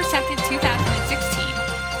November 2nd, 2016.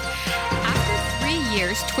 After 3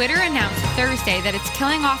 years, Twitter announced Thursday that it's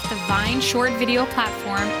killing off the Vine short video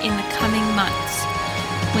platform in the coming months.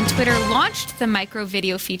 When Twitter launched the micro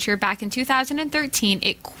video feature back in 2013,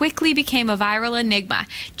 it quickly became a viral enigma,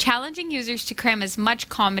 challenging users to cram as much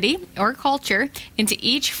comedy or culture into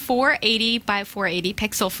each 480 by 480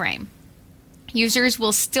 pixel frame. Users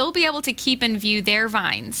will still be able to keep and view their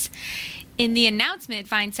Vines. In the announcement,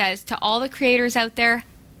 Vine says, to all the creators out there,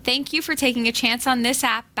 thank you for taking a chance on this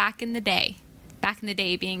app back in the day. Back in the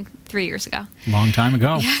day being 3 years ago. Long time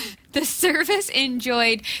ago. The service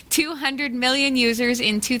enjoyed 200 million users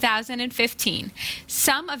in 2015.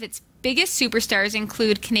 Some of its biggest superstars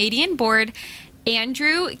include Canadian-born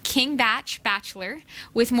Andrew King Bachelor,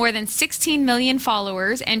 with more than 16 million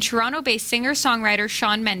followers, and Toronto-based singer-songwriter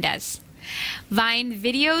Shawn Mendes. Vine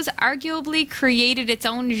videos arguably created its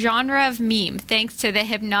own genre of meme thanks to the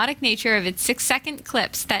hypnotic nature of its 6-second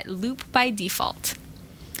clips that loop by default.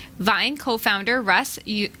 Vine co-founder Russ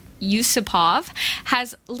Yusupov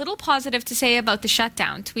has little positive to say about the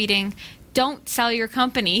shutdown, tweeting, "Don't sell your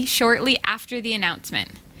company," shortly after the announcement.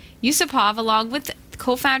 Yusupov, along with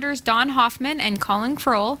co-founders Don Hoffman and Colin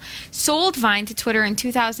Kroll, sold Vine to Twitter in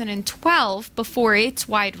 2012 before its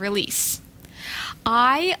wide release.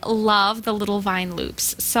 I love the little Vine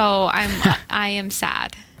loops, so I am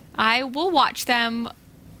sad. I will watch them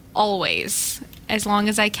always, as long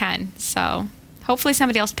as I can. So hopefully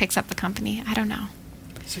somebody else picks up the company. I don't know.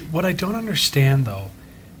 See, what I don't understand, though,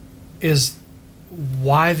 is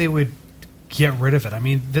why they would get rid of it. I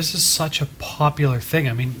mean, this is such a popular thing.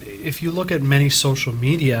 I mean, if you look at many social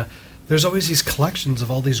media, there's always these collections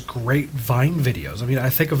of all these great Vine videos. I mean,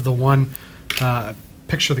 I think of the one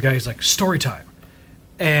picture of the guy who's like, story time.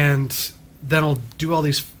 And then I'll do all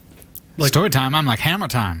these... like story time, I'm like hammer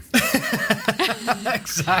time.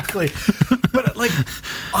 Exactly. But, like,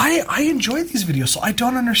 I enjoy these videos, so I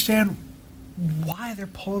don't understand why they're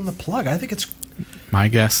pulling the plug. I think it's... My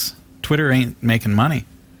guess, Twitter ain't making money.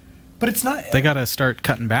 But it's not. They got to start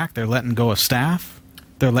cutting back. They're letting go of staff.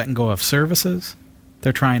 They're letting go of services.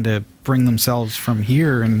 They're trying to bring themselves from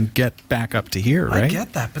here and get back up to here, right? I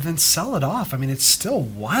get that, but then sell it off. I mean, it's still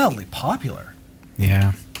wildly popular.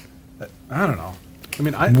 Yeah. I don't know.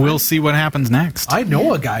 I mean, we'll see what happens next. I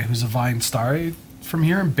know a guy who's a Vine star from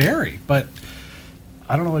here in Barrie, but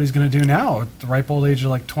I don't know what he's going to do now. At the ripe old age of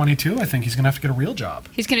like 22, I think he's going to have to get a real job.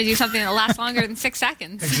 He's going to do something that lasts longer than 6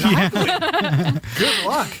 seconds. Exactly. Good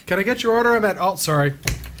luck. Can I get your order? I'm at. Oh, sorry.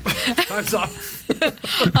 Time's up.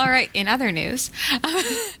 All right, in other news,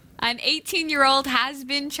 an 18-year-old has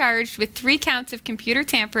been charged with 3 counts of computer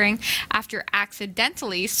tampering after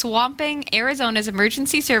accidentally swamping Arizona's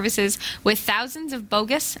emergency services with thousands of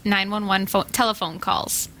bogus 911 telephone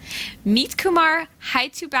calls. Meet Kumar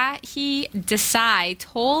Haitubahi Desai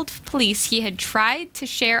told police he had tried to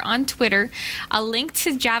share on Twitter a link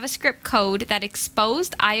to JavaScript code that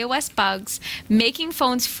exposed iOS bugs, making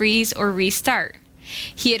phones freeze or restart.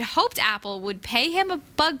 He had hoped Apple would pay him a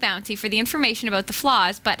bug bounty for the information about the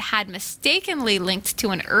flaws, but had mistakenly linked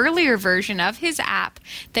to an earlier version of his app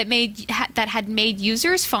that had made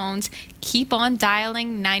users' phones keep on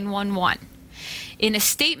dialing 911. In a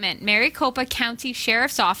statement, Maricopa County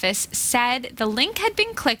Sheriff's Office said the link had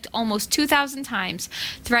been clicked almost 2,000 times,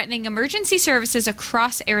 threatening emergency services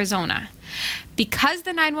across Arizona. Because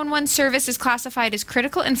the 911 service is classified as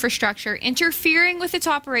critical infrastructure, interfering with its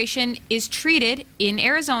operation is treated in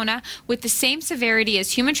Arizona with the same severity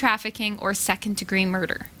as human trafficking or second-degree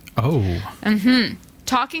murder. Oh.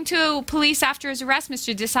 Talking to police after his arrest,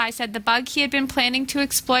 Mr. Desai said the bug he had been planning to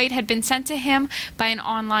exploit had been sent to him by an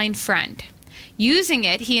online friend. Using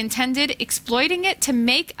it, he intended exploiting it to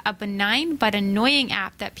make a benign but annoying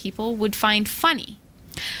app that people would find funny.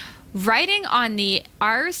 Writing on the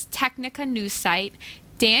Ars Technica news site,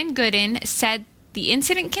 Dan Gooden said the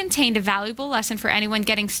incident contained a valuable lesson for anyone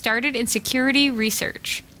getting started in security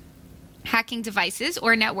research. Hacking devices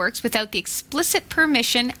or networks without the explicit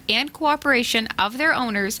permission and cooperation of their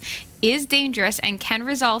owners is dangerous and can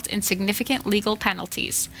result in significant legal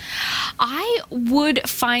penalties. I would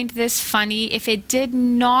find this funny if it did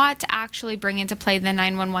not actually bring into play the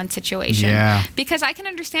 911 situation. Yeah. Because I can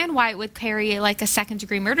understand why it would carry like a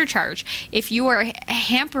second-degree murder charge. If you are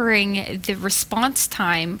hampering the response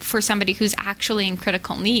time for somebody who's actually in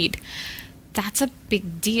critical need, that's a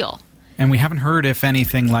big deal. And we haven't heard if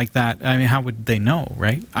anything like that. I mean, how would they know,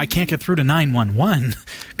 right? I can't get through to 911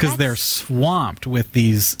 because they're swamped with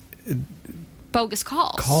these bogus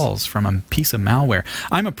calls from a piece of malware.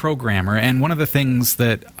 I'm a programmer, and one of the things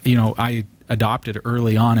that I adopted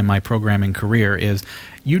early on in my programming career is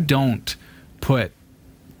you don't put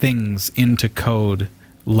things into code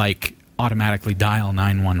like automatically dial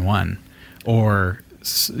 911 or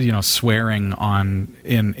swearing on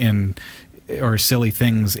in or silly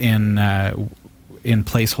things in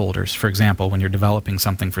placeholders, for example, when you're developing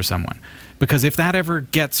something for someone. Because if that ever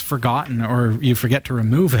gets forgotten or you forget to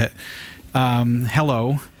remove it,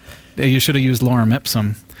 hello, you should have used lorem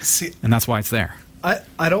ipsum, and that's why it's there.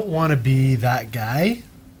 I don't want to be that guy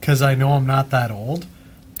because I know I'm not that old,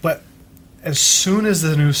 but as soon as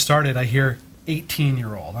the news started, I hear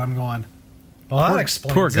 18-year-old. I'm going, well, that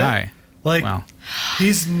explains poor it. guy. Like, wow.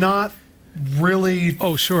 He's not really...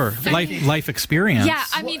 Oh, sure. Life experience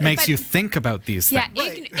makes you think about these things.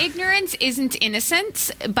 Yeah, ignorance isn't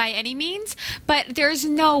innocence by any means, but there's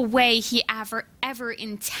no way he ever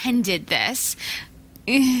intended this.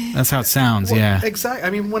 That's how it sounds, yeah. Exactly.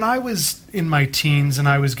 I mean, when I was in my teens and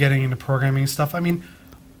I was getting into programming stuff, I mean,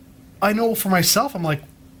 I know for myself, I'm like,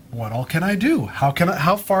 what all can I do?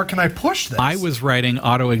 How far can I push this? I was writing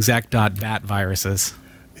autoexec.bat viruses.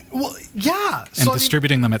 Well, yeah. And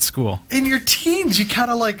distributing them at school. In your teens, you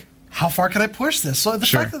kind of like, how far can I push this? So the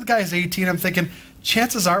fact that the guy is 18, I'm thinking,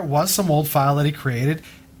 chances are it was some old file that he created.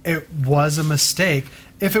 It was a mistake.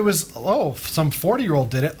 If it was, some 40-year-old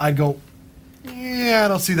did it, I'd go, yeah, I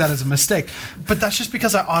don't see that as a mistake. But that's just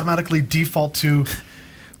because I automatically default to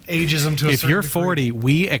ageism to a certain If you're 40, degree.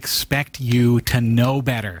 we expect you to know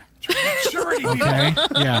better. Okay.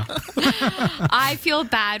 Yeah. I feel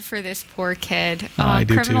bad for this poor kid. I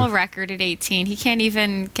do criminal too. record at 18. He can't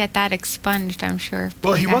even get that expunged, I'm sure.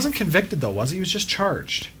 Well, he Okay. wasn't convicted, though, was he? He was just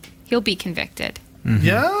charged. He'll be convicted. Mm-hmm.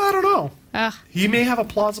 Yeah, I don't know. Ugh. He may have a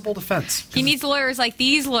plausible defense. He needs lawyers like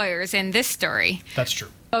these lawyers in this story. That's true.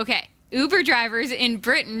 Okay. Uber drivers in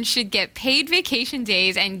Britain should get paid vacation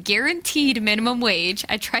days and guaranteed minimum wage,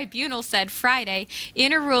 a tribunal said Friday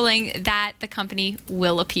in a ruling that the company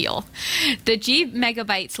will appeal. The G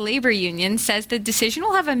Megabytes labor union says the decision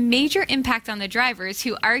will have a major impact on the drivers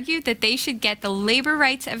who argued that they should get the labor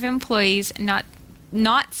rights of employees, not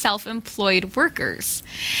not self-employed workers.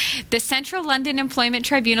 The Central London Employment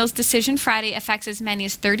Tribunal's decision Friday affects as many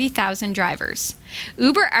as 30,000 drivers.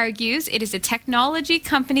 Uber argues it is a technology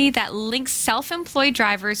company that links self-employed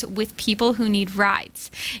drivers with people who need rides.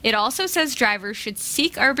 It also says drivers should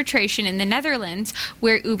seek arbitration in the Netherlands,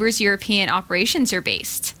 where Uber's European operations are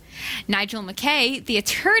based. Nigel McKay, the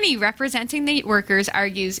attorney representing the workers,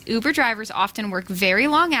 argues Uber drivers often work very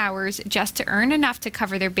long hours just to earn enough to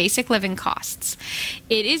cover their basic living costs.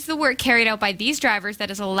 It is the work carried out by these drivers that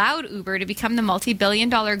has allowed Uber to become the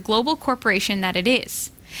multi-billion-dollar global corporation that it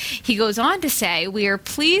is. He goes on to say, we are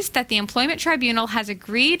pleased that the Employment Tribunal has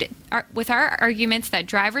agreed with our arguments that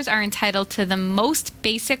drivers are entitled to the most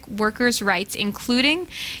basic workers' rights, including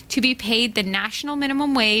to be paid the national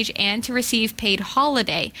minimum wage and to receive paid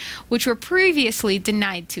holiday, which were previously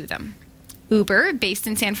denied to them. Uber, based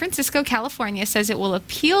in San Francisco, California, says it will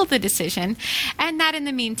appeal the decision and that in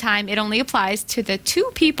the meantime it only applies to the two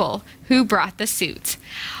people who brought the suit.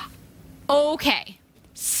 Okay,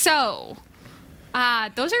 so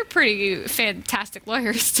those are pretty fantastic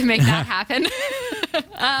lawyers to make that happen.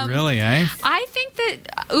 Really, eh? I think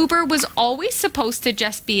that Uber was always supposed to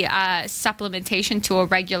just be a supplementation to a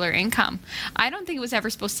regular income. I don't think it was ever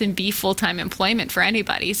supposed to be full-time employment for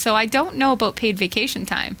anybody. So I don't know about paid vacation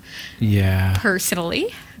time. Yeah.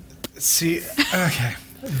 Personally. See, okay.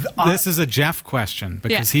 This is a Jeff question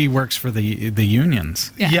because he works for the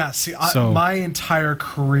unions. Yeah, see, my entire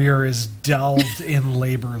career is delved in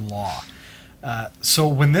labor law. So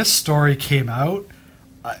when this story came out,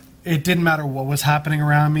 it didn't matter what was happening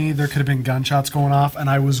around me. There could have been gunshots going off, and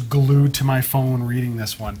I was glued to my phone reading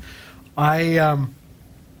this one. I've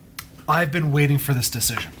been waiting for this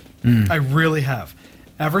decision. I really have.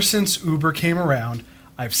 Ever since Uber came around,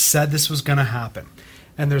 I've said this was going to happen.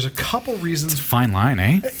 And there's a couple reasons. It's a fine line,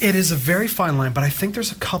 eh? It is a very fine line, but I think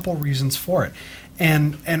there's a couple reasons for it.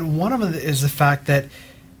 And one of them is the fact that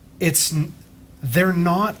they're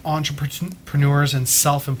not entrepreneurs and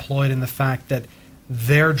self-employed in the fact that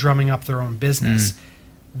they're drumming up their own business.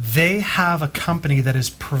 They have a company that is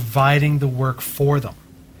providing the work for them.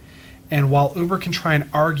 And while Uber can try and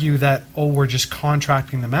argue that, we're just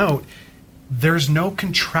contracting them out, there's no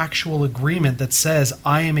contractual agreement that says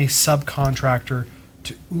I am a subcontractor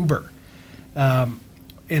to Uber.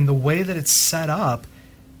 In the way that it's set up,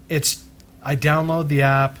 I download the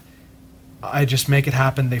app, I just make it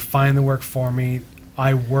happen. They find the work for me.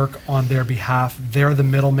 I work on their behalf. They're the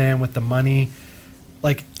middleman with the money.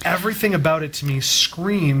 Like, everything about it to me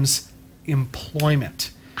screams employment.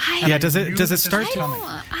 Does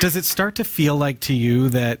it start to feel like to you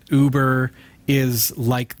that Uber is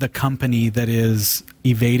like the company that is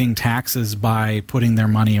evading taxes by putting their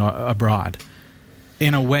money abroad?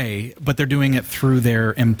 In a way, but they're doing it through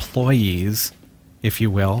their employees, if you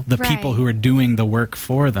will, the people who are doing the work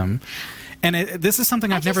for them. And this is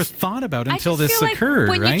something I've never thought about until this occurred,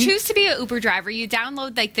 when right? you choose to be an Uber driver, you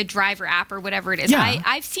download like the driver app or whatever it is. Yeah.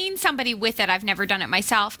 I've seen somebody with it. I've never done it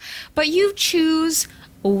myself. But you choose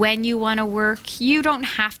when you want to work. You don't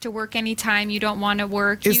have to work anytime you don't want to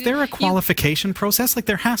work. Is there a qualification process? Like,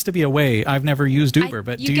 there has to be a way. I've never used Uber,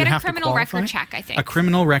 but do you have to qualify? You get a criminal record check, I think. A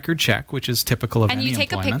criminal record check, which is typical of any employment.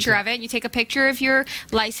 And you take a picture of it. You take a picture of your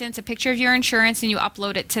license, a picture of your insurance, and you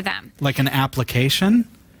upload it to them. Like an application?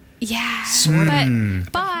 Yeah,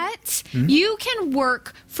 but you can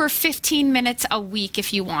work for 15 minutes a week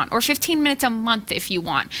if you want, or 15 minutes a month if you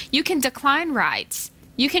want. You can decline rides.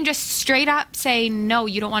 You can just straight up say, no,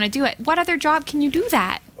 you don't want to do it. What other job can you do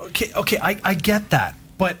that? Okay, I get that.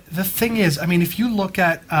 But the thing is, I mean, if you look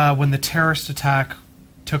at when the terrorist attack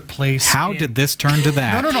took place... How did this turn to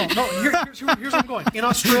that? No. Here's where I'm going. In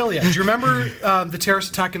Australia, do you remember the terrorist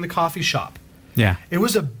attack in the coffee shop? Yeah. It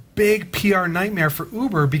was a big PR nightmare for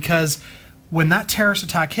Uber because when that terrorist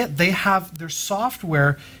attack hit, they have their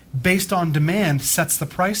software based on demand sets the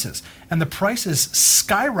prices, and the prices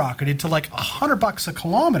skyrocketed to like $100 a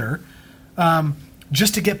kilometer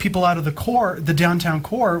just to get people out of the downtown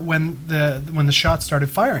core when the shots started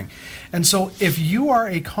firing. And so if you are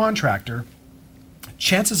a contractor,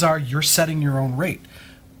 chances are you're setting your own rate.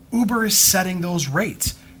 Uber is setting those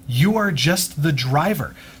rates. You are just the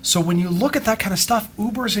driver. So when you look at that kind of stuff,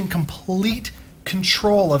 Uber is in complete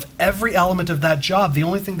control of every element of that job. The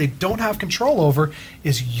only thing they don't have control over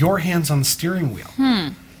is your hands on the steering wheel.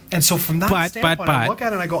 And so from that standpoint, I look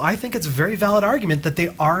at it and I go, I think it's a very valid argument that they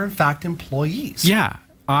are in fact employees. Yeah.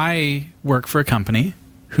 I work for a company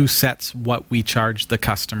who sets what we charge the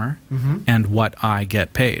customer and what I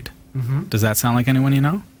get paid. Does that sound like anyone you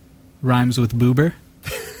know? Rhymes with boober?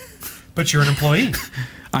 But you're an employee.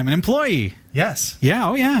 I'm an employee. Yes. Yeah,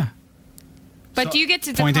 oh yeah. But do you get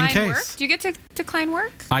to point in decline case. work? Do you get to decline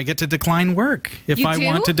work? I get to decline work. If You I do?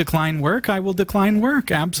 want to decline work, I will decline work.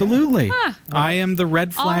 Absolutely. Huh. I am the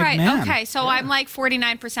red All flag right. man. Okay. So I'm like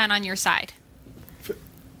 49% on your side.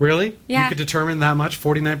 Really? Yeah. You could determine that much?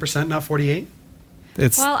 49%, not 48?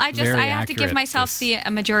 It's Well, I very have to give accurate, myself this. a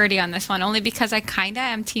majority on this one, only because I kind of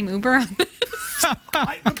am Team Uber.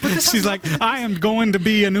 She's like, I am going to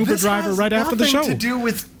be an Uber This driver has right after the show. nothing to do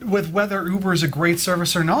with whether Uber is a great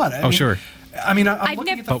service or not. I mean, sure. I mean, I'm I've looking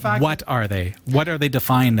never- at the But fact what are they? What are they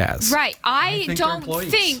defined as? Right. I think they're don't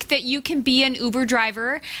employees. think that you can be an Uber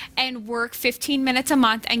driver and work 15 minutes a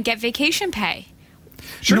month and get vacation pay.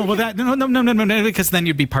 No, well, no, because then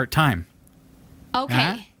you'd be part-time.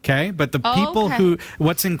 Okay. Okay, but the Oh, people okay. who,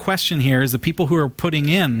 what's in question here is the people who are putting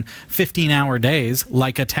in 15-hour days,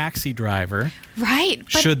 like a taxi driver, Right. But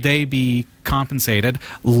should they be compensated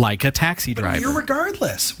like a taxi driver?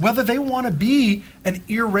 Irregardless, whether they want to be an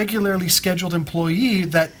irregularly scheduled employee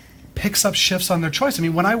that picks up shifts on their choice. I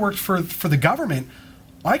mean, when I worked for the government,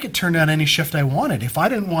 I could turn down any shift I wanted. If I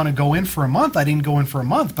didn't want to go in for a month, I didn't go in for a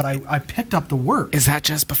month, but I picked up the work. Is that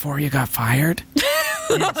just before you got fired?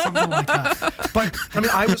 Yeah, something like that. But I mean,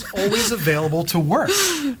 I was always available to work.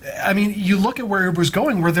 I mean, you look at where Uber's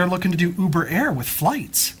going, where they're looking to do Uber Air with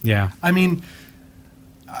flights. Yeah. I mean,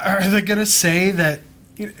 are they going to say that?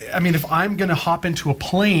 I mean, if I'm going to hop into a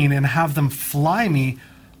plane and have them fly me,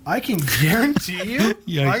 I can guarantee you, I'm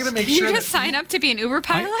Yikes. going to make you sure just that sign up to be an Uber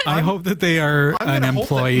pilot? I hope that they are I'm an gonna hope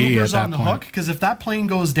that employee at Uber's that on the point. hook, because if that plane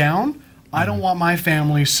goes down, I don't want my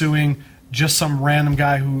family suing just some random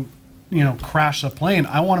guy who, crashed a plane.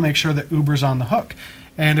 I want to make sure that Uber's on the hook.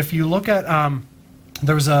 And if you look at,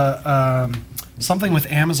 there was something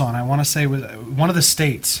with Amazon. I want to say with one of the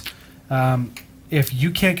states. If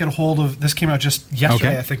you can't get a hold of, this came out just yesterday,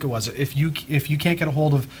 Okay. I think it was. If you can't get a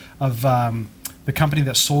hold of the company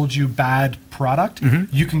that sold you bad product,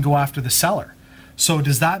 you can go after the seller. So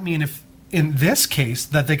does that mean if in this case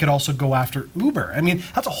that they could also go after Uber? I mean,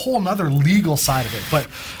 that's a whole nother legal side of it. But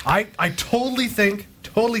I totally think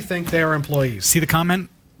they are employees. See the comment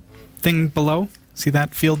thing below? See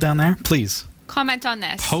that field down there? Please Comment on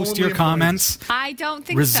this. post Totally your employees. comments. I don't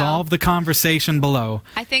think Resolve so. the conversation below.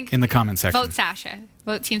 I think in the comment section. Vote Sasha.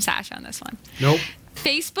 Vote Team Sasha on this one. Nope.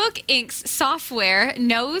 Facebook Inc.'s software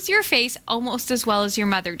knows your face almost as well as your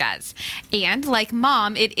mother does. And like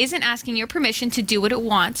mom, it isn't asking your permission to do what it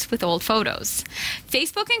wants with old photos.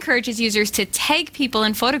 Facebook encourages users to tag people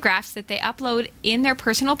in photographs that they upload in their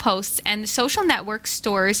personal posts, and the social network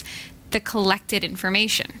stores the collected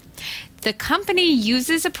information. The company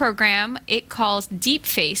uses a program it calls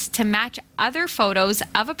Deepface to match other photos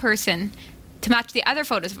of a person to match the other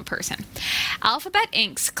photos of a person. Alphabet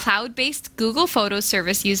Inc.'s cloud-based Google Photos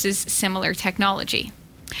service uses similar technology.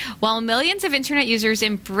 While millions of internet users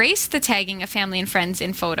embrace the tagging of family and friends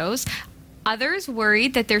in photos, others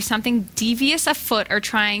worried that there's something devious afoot are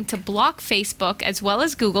trying to block Facebook as well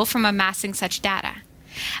as Google from amassing such data.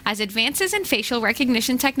 As advances in facial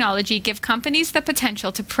recognition technology give companies the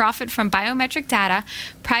potential to profit from biometric data,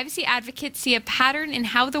 privacy advocates see a pattern in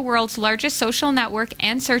how the world's largest social network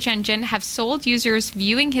and search engine have sold users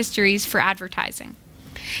viewing histories for advertising.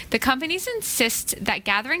 The companies insist that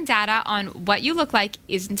gathering data on what you look like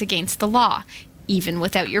isn't against the law, even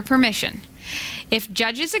without your permission. If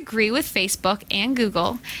judges agree with Facebook and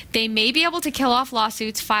Google, they may be able to kill off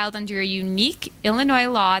lawsuits filed under a unique Illinois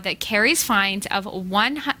law that carries fines of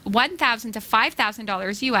 $1,000 to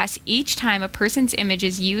 $5,000 US each time a person's image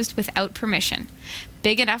is used without permission.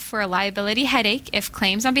 Big enough for a liability headache if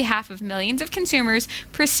claims on behalf of millions of consumers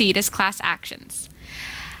proceed as class actions.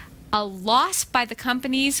 A loss by the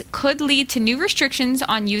companies could lead to new restrictions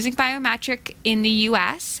on using biometric in the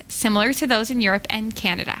US, similar to those in Europe and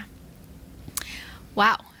Canada.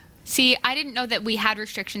 Wow. See, I didn't know that we had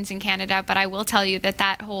restrictions in Canada, but I will tell you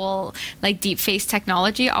that whole deep face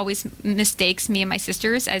technology always mistakes me and my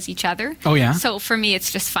sisters as each other. Oh, yeah? So for me,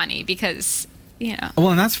 it's just funny because, Well,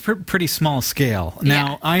 and that's pretty small scale.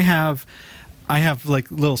 Now, Yeah. I have like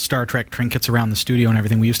little Star Trek trinkets around the studio and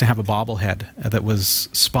everything. We used to have a bobblehead that was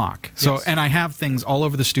Spock. So, Yes. and I have things all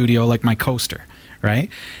over the studio, like my coaster, right?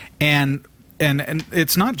 And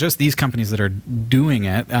it's not just these companies that are doing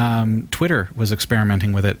it. Twitter was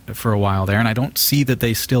experimenting with it for a while there, and I don't see that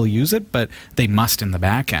they still use it, but they must in the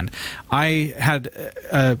back end. I had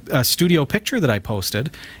a studio picture that I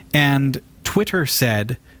posted, and Twitter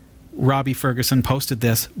said Robbie Ferguson posted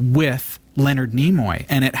this with Leonard Nimoy,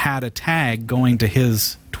 and it had a tag going to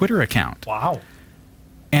his Twitter account. Wow.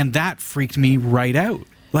 And that freaked me right out.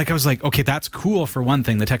 I was like, okay, that's cool for one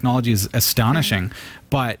thing. The technology is astonishing,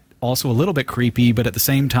 but also a little bit creepy, but at the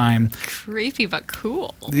same time, Creepy but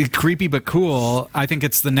cool. creepy but cool. I think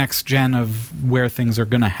it's the next gen of where things are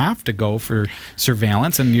going to have to go for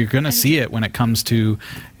surveillance, and you're going to see it when it comes to,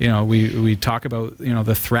 we talk about,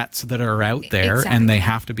 the threats that are out there, Exactly. and they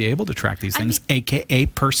have to be able to track these things, aka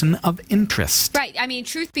person of interest. Right. I mean,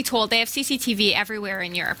 truth be told, they have CCTV everywhere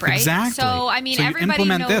in Europe, right? Exactly. So, I mean, so you everybody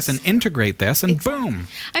implement knows this and integrate this, and Exactly. boom.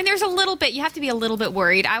 I mean, there's a little bit, you have to be a little bit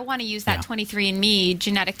worried. I want to use that Yeah. 23andMe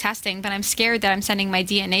genetic testing, but I'm scared that I'm sending my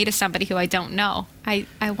DNA to somebody who I don't know. I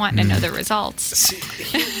want to know the results.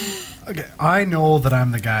 Okay, I know that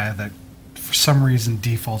I'm the guy that, for some reason,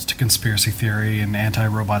 defaults to conspiracy theory and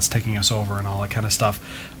anti-robots taking us over and all that kind of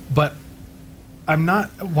stuff. But I'm not.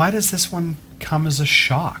 Why does this one come as a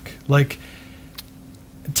shock? Like,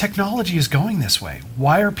 technology is going this way.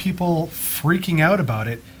 Why are people freaking out about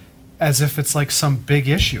it as if it's like some big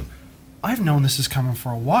issue? I've known this is coming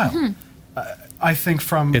for a while. I think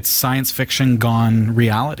from It's science fiction gone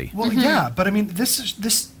reality. well, yeah, but I mean, this.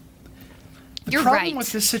 The You're problem right.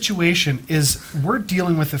 with this situation is we're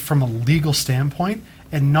dealing with it from a legal standpoint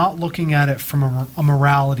and not looking at it from a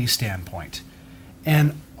morality standpoint.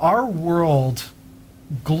 And our world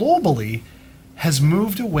globally has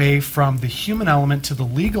moved away from the human element to the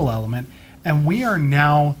legal element, and we are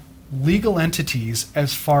now legal entities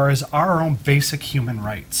as far as our own basic human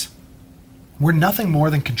rights. We're nothing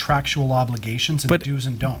more than contractual obligations and But do's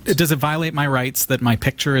and don'ts. Does it violate my rights that my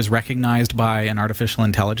picture is recognized by an artificial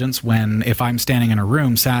intelligence when, if I'm standing in a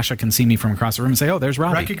room, Sasha can see me from across the room and say, oh, there's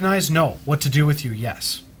Robbie. Recognize? No. What to do with you?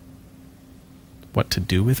 Yes. What to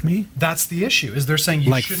do with me? That's the issue. Is they're saying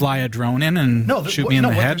you Like shouldn't- fly a drone in and shoot me in the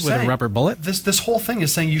what head they're with a saying- rubber bullet? This whole thing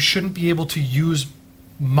is saying you shouldn't be able to use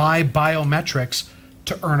my biometrics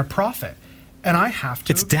to earn a profit, and I have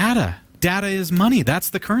to. It's data. Data is money.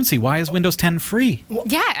 That's the currency. Why is Windows 10 free? Well,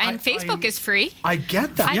 Yeah, and Facebook is free. I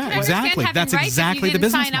get that. I Yeah, can understand exactly. having That's rights exactly if the you didn't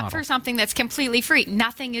business sign up model. for something that's completely free.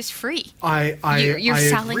 Nothing is free. I You're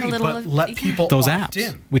selling a agree, little but of- let people Those opt apps.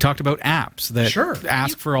 in. We talked about apps that Sure.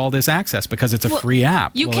 ask for all this access because it's a free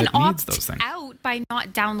app. You well, can it needs opt those things. out by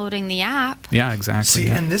not downloading the app. Yeah, exactly. See,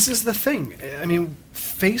 yeah. and this is the thing. I mean,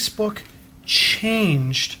 Facebook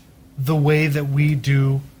changed the way that we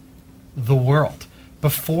do the world.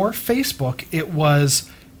 Before Facebook, it was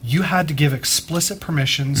you had to give explicit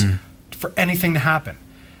permissions for anything to happen.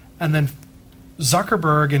 And then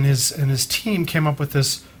Zuckerberg and his team came up with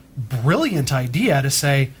this brilliant idea to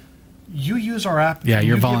say, you use our app. Yeah, and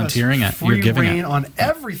you're you give us volunteering it. You're free giving it. reign on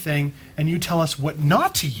everything, and you tell us what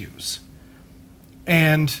not to use.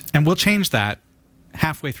 And we'll change that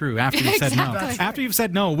halfway through after you've said no. Exactly. After you've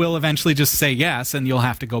said no, we'll eventually just say yes, and you'll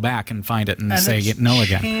have to go back and find it and say it's no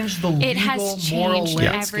again. changed the It has legal, moral changed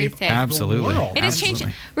landscape everything. of the Absolutely. world. It has changed.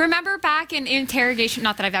 Absolutely. Remember back in interrogation,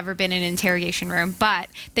 not that I've ever been in an interrogation room, but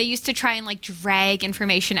they used to try and like drag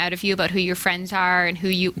information out of you about who your friends are and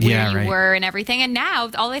where you right. were and everything. And now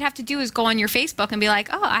all they'd have to do is go on your Facebook and be like,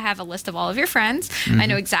 oh, I have a list of all of your friends. I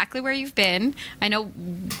know exactly where you've been. I know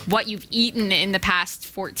what you've eaten in the past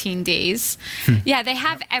 14 days. Yeah, they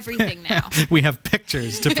have everything now. We have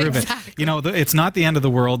pictures to prove Exactly. it. You know, it's not the end of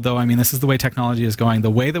the world, though. I mean, this is the way technology is going.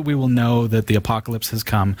 The way that we will know that the apocalypse has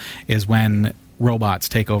come is when robots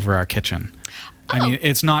take over our kitchen. I mean,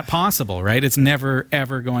 it's not possible, right? It's never,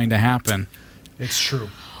 ever going to happen. It's true.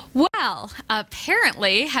 Well,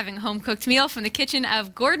 apparently, having a home-cooked meal from the kitchen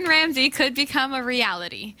of Gordon Ramsay could become a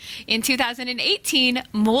reality. In 2018,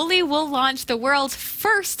 Molly will launch the world's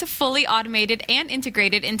first fully automated and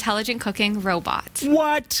integrated intelligent cooking robot.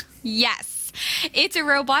 What? Yes. It's a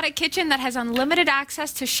robotic kitchen that has unlimited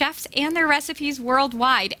access to chefs and their recipes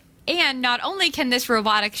worldwide. And not only can this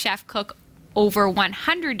robotic chef cook over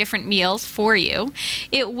 100 different meals for you,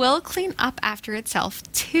 it will clean up after itself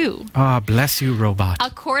too. Ah, bless you, robot.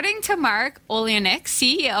 According to Mark Olyanik,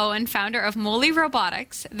 CEO and founder of Molly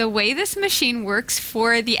Robotics, the way this machine works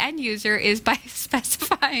for the end user is by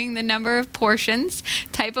specifying the number of portions,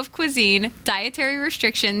 type of cuisine, dietary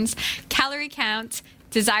restrictions, calorie count,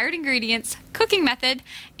 desired ingredients, cooking method,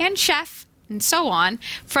 and chef, and so on,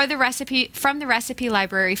 from the recipe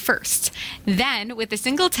library first. Then, with a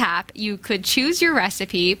single tap, you could choose your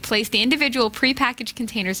recipe, place the individual prepackaged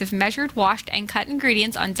containers of measured, washed, and cut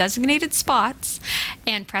ingredients on designated spots,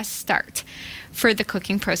 and press start for the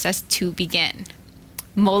cooking process to begin.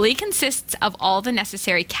 Molly consists of all the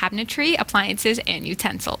necessary cabinetry, appliances, and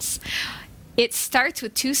utensils. It starts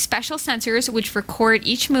with 2 special sensors which record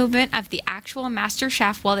each movement of the actual master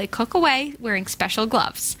chef while they cook away wearing special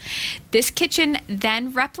gloves. This kitchen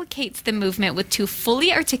then replicates the movement with 2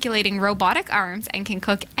 fully articulating robotic arms and can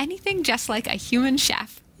cook anything just like a human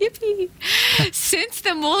chef. Yippee! Since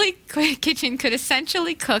the Molly Kitchen could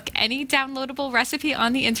essentially cook any downloadable recipe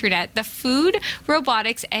on the internet, the food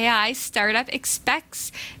robotics AI startup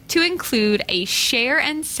expects to include a share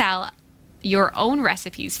and sell your own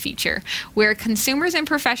recipes feature, where consumers and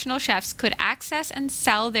professional chefs could access and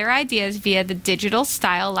sell their ideas via the digital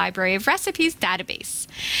style library of recipes database.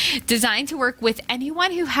 Designed to work with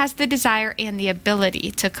anyone who has the desire and the ability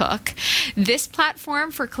to cook, this platform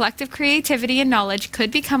for collective creativity and knowledge could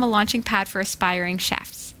become a launching pad for aspiring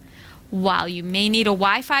chefs. While you may need a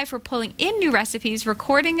Wi-Fi for pulling in new recipes,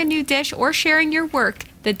 recording a new dish, or sharing your work,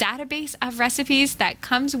 the database of recipes that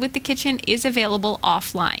comes with the kitchen is available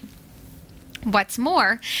offline. What's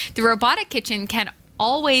more, the robotic kitchen can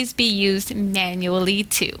always be used manually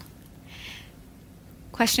too.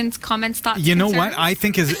 Questions, comments, thoughts? You know concerns? what I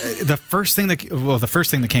think is the first thing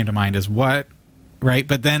that came to mind is what, right?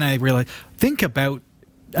 But then I realized, think about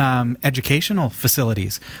educational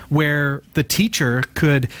facilities where the teacher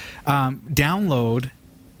could download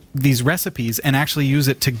these recipes and actually use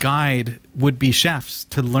it to guide would-be chefs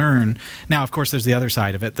to learn. Now, of course, there's the other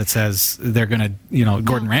side of it that says they're going to,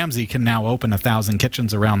 Gordon Ramsay can now open 1,000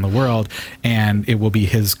 kitchens around the world and it will be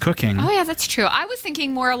his cooking. Oh, yeah, that's true. I was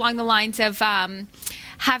thinking more along the lines of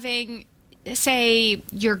having, say,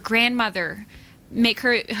 your grandmother make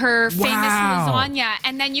her famous lasagna,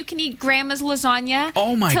 and then you can eat grandma's lasagna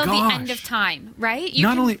till the end of time, right?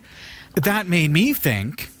 Only that made me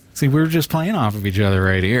think. See, we're just playing off of each other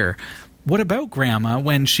right here. What about Grandma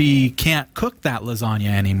when she can't cook that lasagna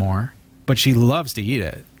anymore, but she loves to eat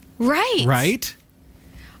it? Right. Right?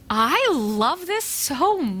 I love this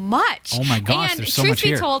so much. Oh my gosh, and there's so much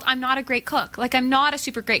here. truth be told, I'm not a great cook. Like, I'm not a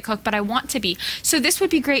super great cook, but I want to be. So this would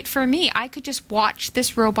be great for me. I could just watch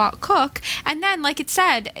this robot cook, and then, like it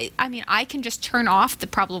said, I mean, I can just turn off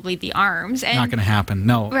probably the arms. And Not going to happen.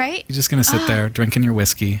 No. Right? You're just going to sit there drinking your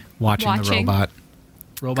whiskey, watching the robot.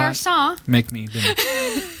 Garçon. Make me dinner.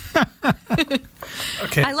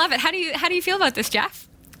 Okay. I love it. How do you feel about this, Jeff?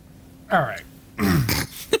 All right.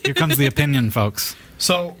 Here comes the opinion, folks.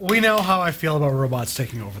 So we know how I feel about robots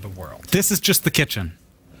taking over the world. This is just the kitchen.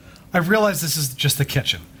 I realize this is just the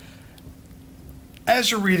kitchen.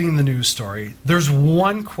 As you're reading the news story, there's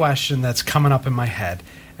one question that's coming up in my head,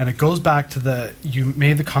 and it goes back to you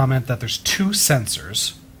made the comment that there's 2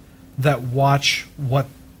 sensors that watch what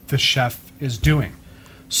the chef is doing.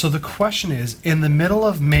 So the question is, in the middle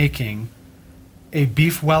of making a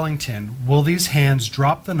beef Wellington, will these hands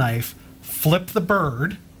drop the knife, flip the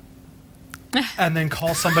bird, and then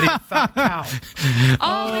call somebody a fat cow?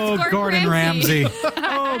 Oh, it's Gordon Ramsay.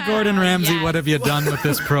 Oh, Gordon Ramsay, Yes. what have you done with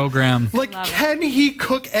this program? Like, can he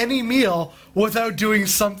cook any meal without doing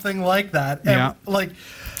something like that? And, Yeah.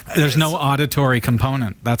 There's no auditory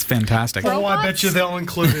component. That's fantastic. Oh, I bet you they'll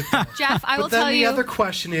include it. Jeff, I will But then tell the you. other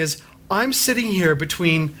question is, I'm sitting here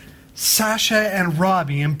between Sasha and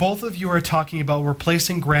Robbie, and both of you are talking about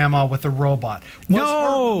replacing Grandma with a robot.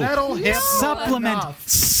 No! Was her metal hip enough?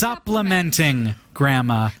 Supplementing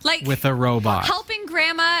Grandma with a robot. Helping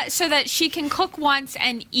Grandma so that she can cook once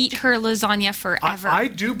and eat her lasagna forever. I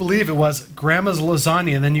do believe it was Grandma's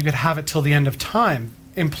lasagna, and then you could have it till the end of time,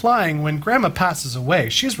 implying when Grandma passes away,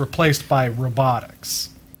 she's replaced by robotics.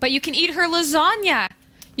 But you can eat her lasagna.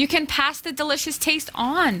 You can pass the delicious taste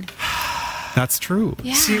on. That's true.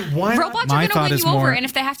 Yeah. See, why not? Robots My are going thought to win is you over, more- and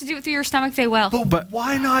if they have to do it through your stomach, they will. But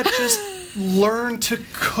why not just learn to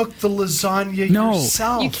cook the lasagna No.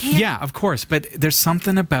 yourself? You can't. Yeah, of course. But there's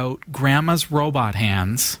something about Grandma's robot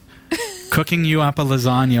hands cooking you up a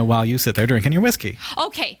lasagna while you sit there drinking your whiskey.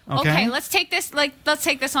 Okay. Okay. Let's take this. Let's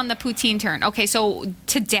take this on the poutine turn. Okay. So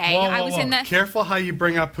today Whoa, I was in the. Careful how you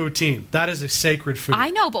bring up poutine. That is a sacred food.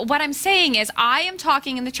 I know, but what I'm saying is, I am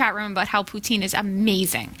talking in the chat room about how poutine is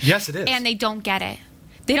amazing. Yes, it is. And they don't get it.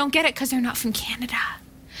 They don't get it because they're not from Canada.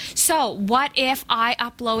 So what if I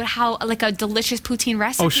upload a delicious poutine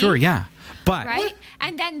recipe? Oh, sure, yeah. But Right?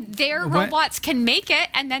 And then their What? robots can make it,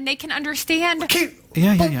 and then they can understand. Okay,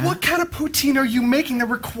 Yeah, but yeah. what kind of poutine are you making that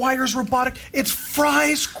requires robotic? It's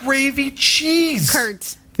fries, gravy, cheese.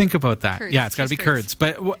 Curds. think about that. Curds, Yeah, it's got to be cheese curds.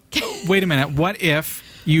 But wait a minute. What if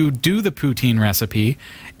you do the poutine recipe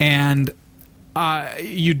and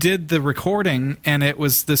you did the recording and it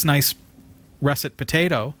was this nice russet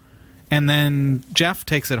potato, and then Jeff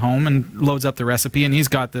takes it home and loads up the recipe and he's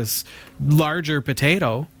got this larger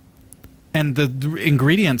potato, and the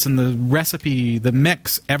ingredients and the recipe, the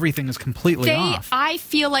mix, everything is completely off. I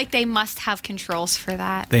feel like they must have controls for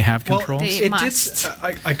that. They have Well, controls? they- it must. did.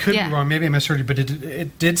 I could Yeah. be wrong. Maybe I misheard you, but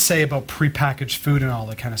it did say about prepackaged food and all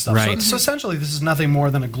that kind of stuff. Right. So essentially, this is nothing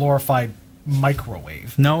more than a glorified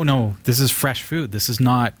microwave. No, this is fresh food. This is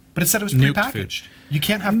not But it said it was Nuked prepackaged. You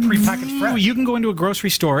can't have prepackaged fresh. You can go into a grocery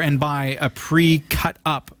store and buy a pre-cut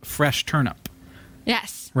up fresh turnip,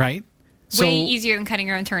 Yes. right? Way easier than cutting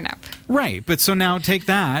your own turnip. Right, but so now take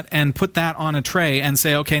that and put that on a tray and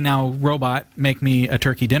say, okay, now robot, make me a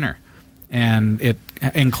turkey dinner. And it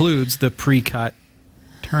includes the pre-cut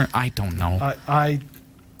turnip. I don't know.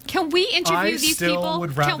 Can we interview these still people?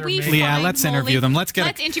 would rather Can we make- find Yeah, let's interview them. Let's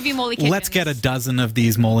interview Molly Kitchens. Let's get a dozen of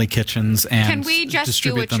these Molly Kitchens and Can we just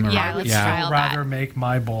distribute do them around. yeah, let's I trial would rather that. make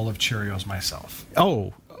my bowl of Cheerios myself.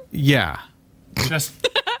 Oh, yeah, Just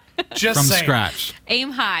from saying. scratch.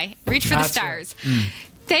 Aim high. Reach for the That's stars.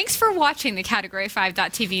 Thanks for watching the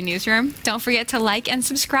Category5.tv newsroom. Don't forget to like and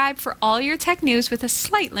subscribe for all your tech news with a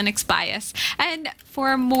slight Linux bias. And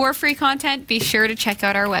for more free content, be sure to check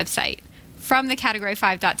out our website. From the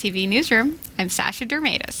Category5.tv newsroom, I'm Sasha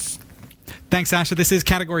Dermatis. Thanks, Sasha. This is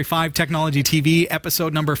Category 5 Technology TV,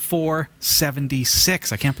 episode number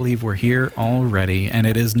 476. I can't believe we're here already, and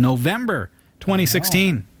it is November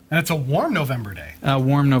 2016. And it's a warm November day. A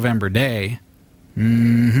warm November day.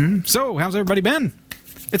 So, how's everybody been?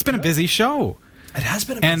 It's been a busy show. It has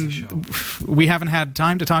been a busy show. And we haven't had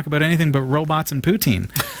time to talk about anything but robots and poutine.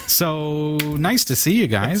 So nice to see you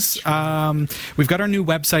guys. We've got our new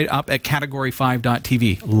website up at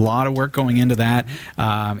category5.tv. A lot of work going into that,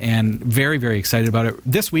 and very, very excited about it.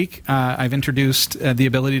 This week, I've introduced the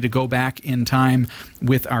ability to go back in time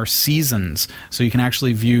with our seasons. So you can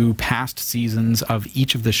actually view past seasons of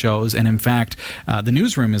each of the shows. And in fact, the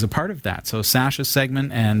newsroom is a part of that. So Sasha's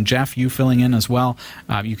segment and Jeff, you filling in as well.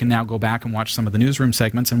 You can now go back and watch some of the newsroom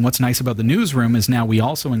segments. And what's nice about the newsroom is now we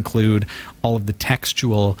also include all of the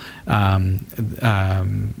textual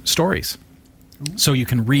stories. So you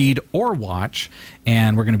can read or watch,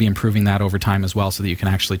 and we're going to be improving that over time as well so that you can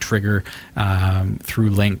actually trigger through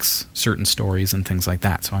links certain stories and things like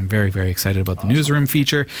that. So I'm very, very excited about the newsroom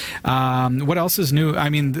feature. What else is new? I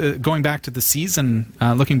mean, going back to the season,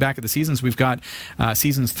 looking back at the seasons, we've got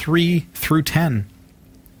seasons 3 through 10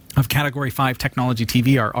 of Category 5 Technology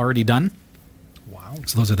TV are already done. Wow.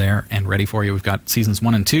 So those are there and ready for you. We've got seasons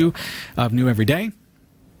 1 and 2 of New Every Day.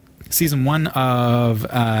 Season 1 of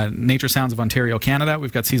Nature Sounds of Ontario, Canada.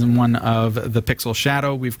 We've got Season 1 of The Pixel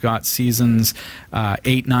Shadow. We've got Seasons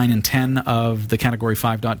 8, 9, and 10 of the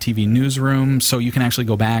Category5.tv newsroom. So you can actually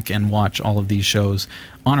go back and watch all of these shows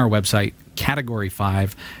on our website,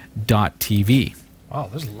 Category5.tv. Wow,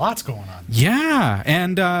 there's lots going on. Yeah,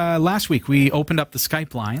 and last week we opened up the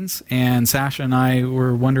Skype lines, and Sasha and I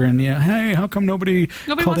were wondering, hey, how come nobody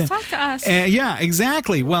called wants in? to talk to us. Yeah,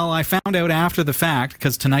 exactly. Well, I found out after the fact,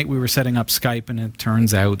 because tonight we were setting up Skype, and it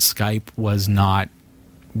turns out Skype was not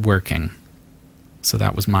working. So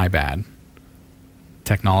that was my bad.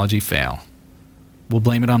 Technology fail. We'll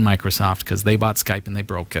blame it on Microsoft, because they bought Skype and they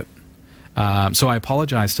broke it. So I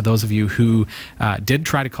apologize to those of you who did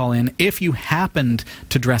try to call in. If you happened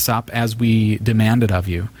to dress up as we demanded of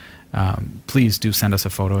you, please do send us a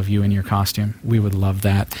photo of you in your costume. We would love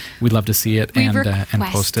that. We'd love to see it and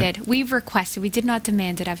post it. We've requested. We did not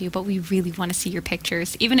demand it of you, but we really want to see your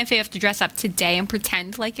pictures. Even if you have to dress up today and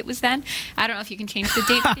pretend like it was then. I don't know if you can change the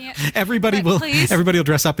date. Everybody will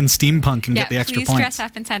dress up in steampunk and get the extra please points. Dress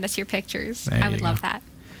up and send us your pictures. There I would you love go. that.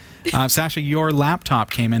 Sasha, your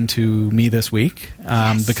laptop came into me this week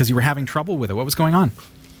because you were having trouble with it. What was going on?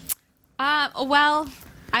 Well,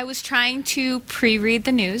 I was trying to pre-read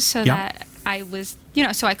the news so that I was,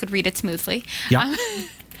 so I could read it smoothly. Yeah.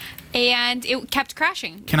 And it kept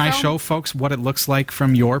crashing. Can I show folks what it looks like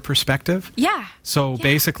from your perspective? Yeah. So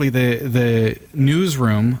basically the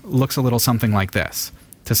newsroom looks a little something like this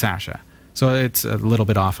to Sasha. So it's a little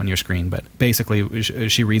bit off on your screen, but basically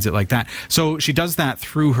she reads it like that. So she does that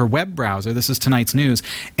through her web browser. This is tonight's news.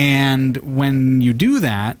 And when you do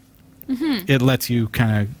that, it lets you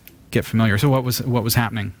kind of get familiar. So what was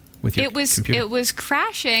happening with your computer? It was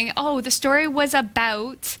crashing. Oh, the story was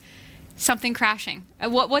about something crashing.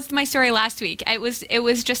 What was my story last week? It was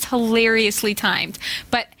just hilariously timed.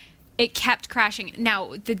 But it kept crashing.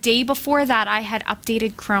 Now, the day before that, I had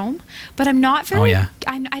updated Chrome, but I'm not very... Oh, yeah.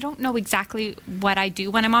 I don't know exactly what I do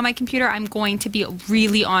when I'm on my computer. I'm going to be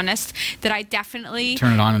really honest that I definitely...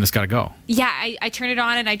 Turn it on and it's got to go. Yeah, I turn it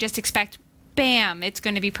on and I just expect, bam, it's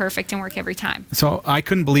going to be perfect and work every time. So I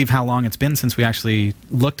couldn't believe how long it's been since we actually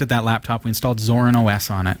looked at that laptop. We installed Zorin OS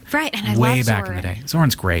on it. Right, and I way love back Zorin. in the day.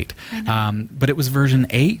 Zorin's great. I know. But it was version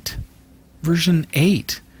 8. Version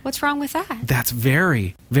 8. What's wrong with that? That's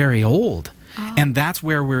very, very old. And that's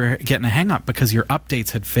where we're getting a hang-up, because your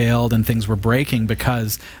updates had failed and things were breaking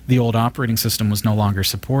because the old operating system was no longer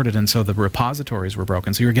supported, and so the repositories were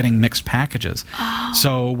broken. So you were getting mixed packages.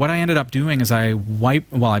 So what I ended up doing is I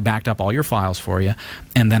backed up all your files for you,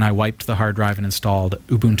 and then I wiped the hard drive and installed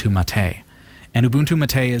Ubuntu Mate. And Ubuntu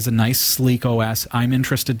Mate is a nice, sleek OS. I'm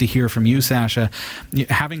interested to hear from you, Sasha.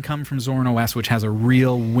 Having come from Zorn OS, which has a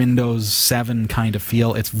real Windows 7 kind of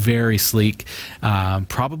feel, it's very sleek.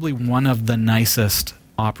 Probably one of the nicest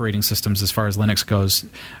operating systems as far as Linux goes,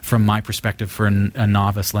 from my perspective, for a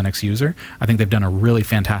novice Linux user. I think they've done a really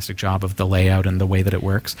fantastic job of the layout and the way that it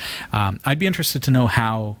works. I'd be interested to know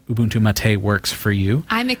how Ubuntu Mate works for you.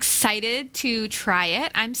 I'm excited to try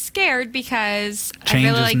it. I'm scared because Change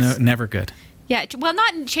I really is never good. Yeah, well,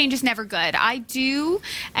 not change is never good. I do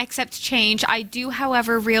accept change. I do,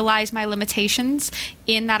 however, realize my limitations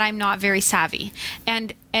in that I'm not very savvy.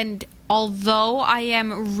 And although I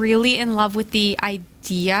am really in love with the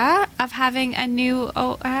idea of having a new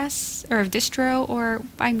OS or distro, or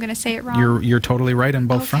I'm going to say it wrong. You're totally right on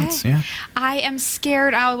both fronts. Yeah. I am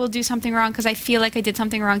scared I will do something wrong because I feel like I did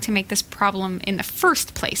something wrong to make this problem in the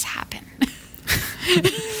first place happen.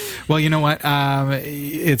 Well, you know what?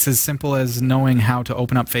 It's as simple as knowing how to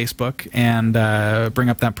open up Facebook and bring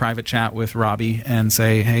up that private chat with Robbie and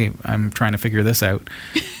say, hey, I'm trying to figure this out.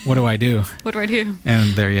 What do I do? What do I do?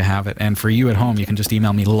 And there you have it. And for you at home, you can just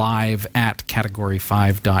email me live at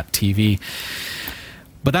category5.tv.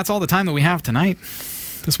 But that's all the time that we have tonight.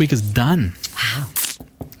 This week is done. Wow.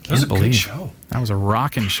 That was a good show. That was a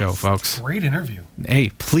rocking show, folks. Great interview.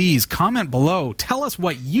 Hey, please comment below. Tell us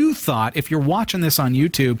what you thought. If you're watching this on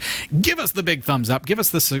YouTube, give us the big thumbs up. Give us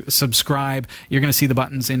the subscribe. You're going to see the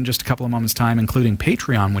buttons in just a couple of moments' time, including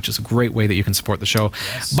Patreon, which is a great way that you can support the show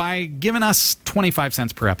by giving us 25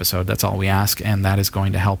 cents per episode. That's all we ask, and that is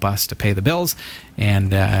going to help us to pay the bills,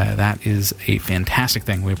 and that is a fantastic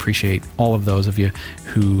thing. We appreciate all of those of you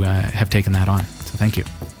who have taken that on, so thank you.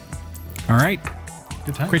 All right.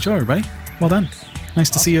 Good time. Great show, everybody. Well done. Nice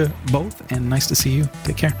to see you both, and nice to see you.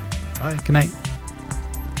 Take care. Bye. Good night.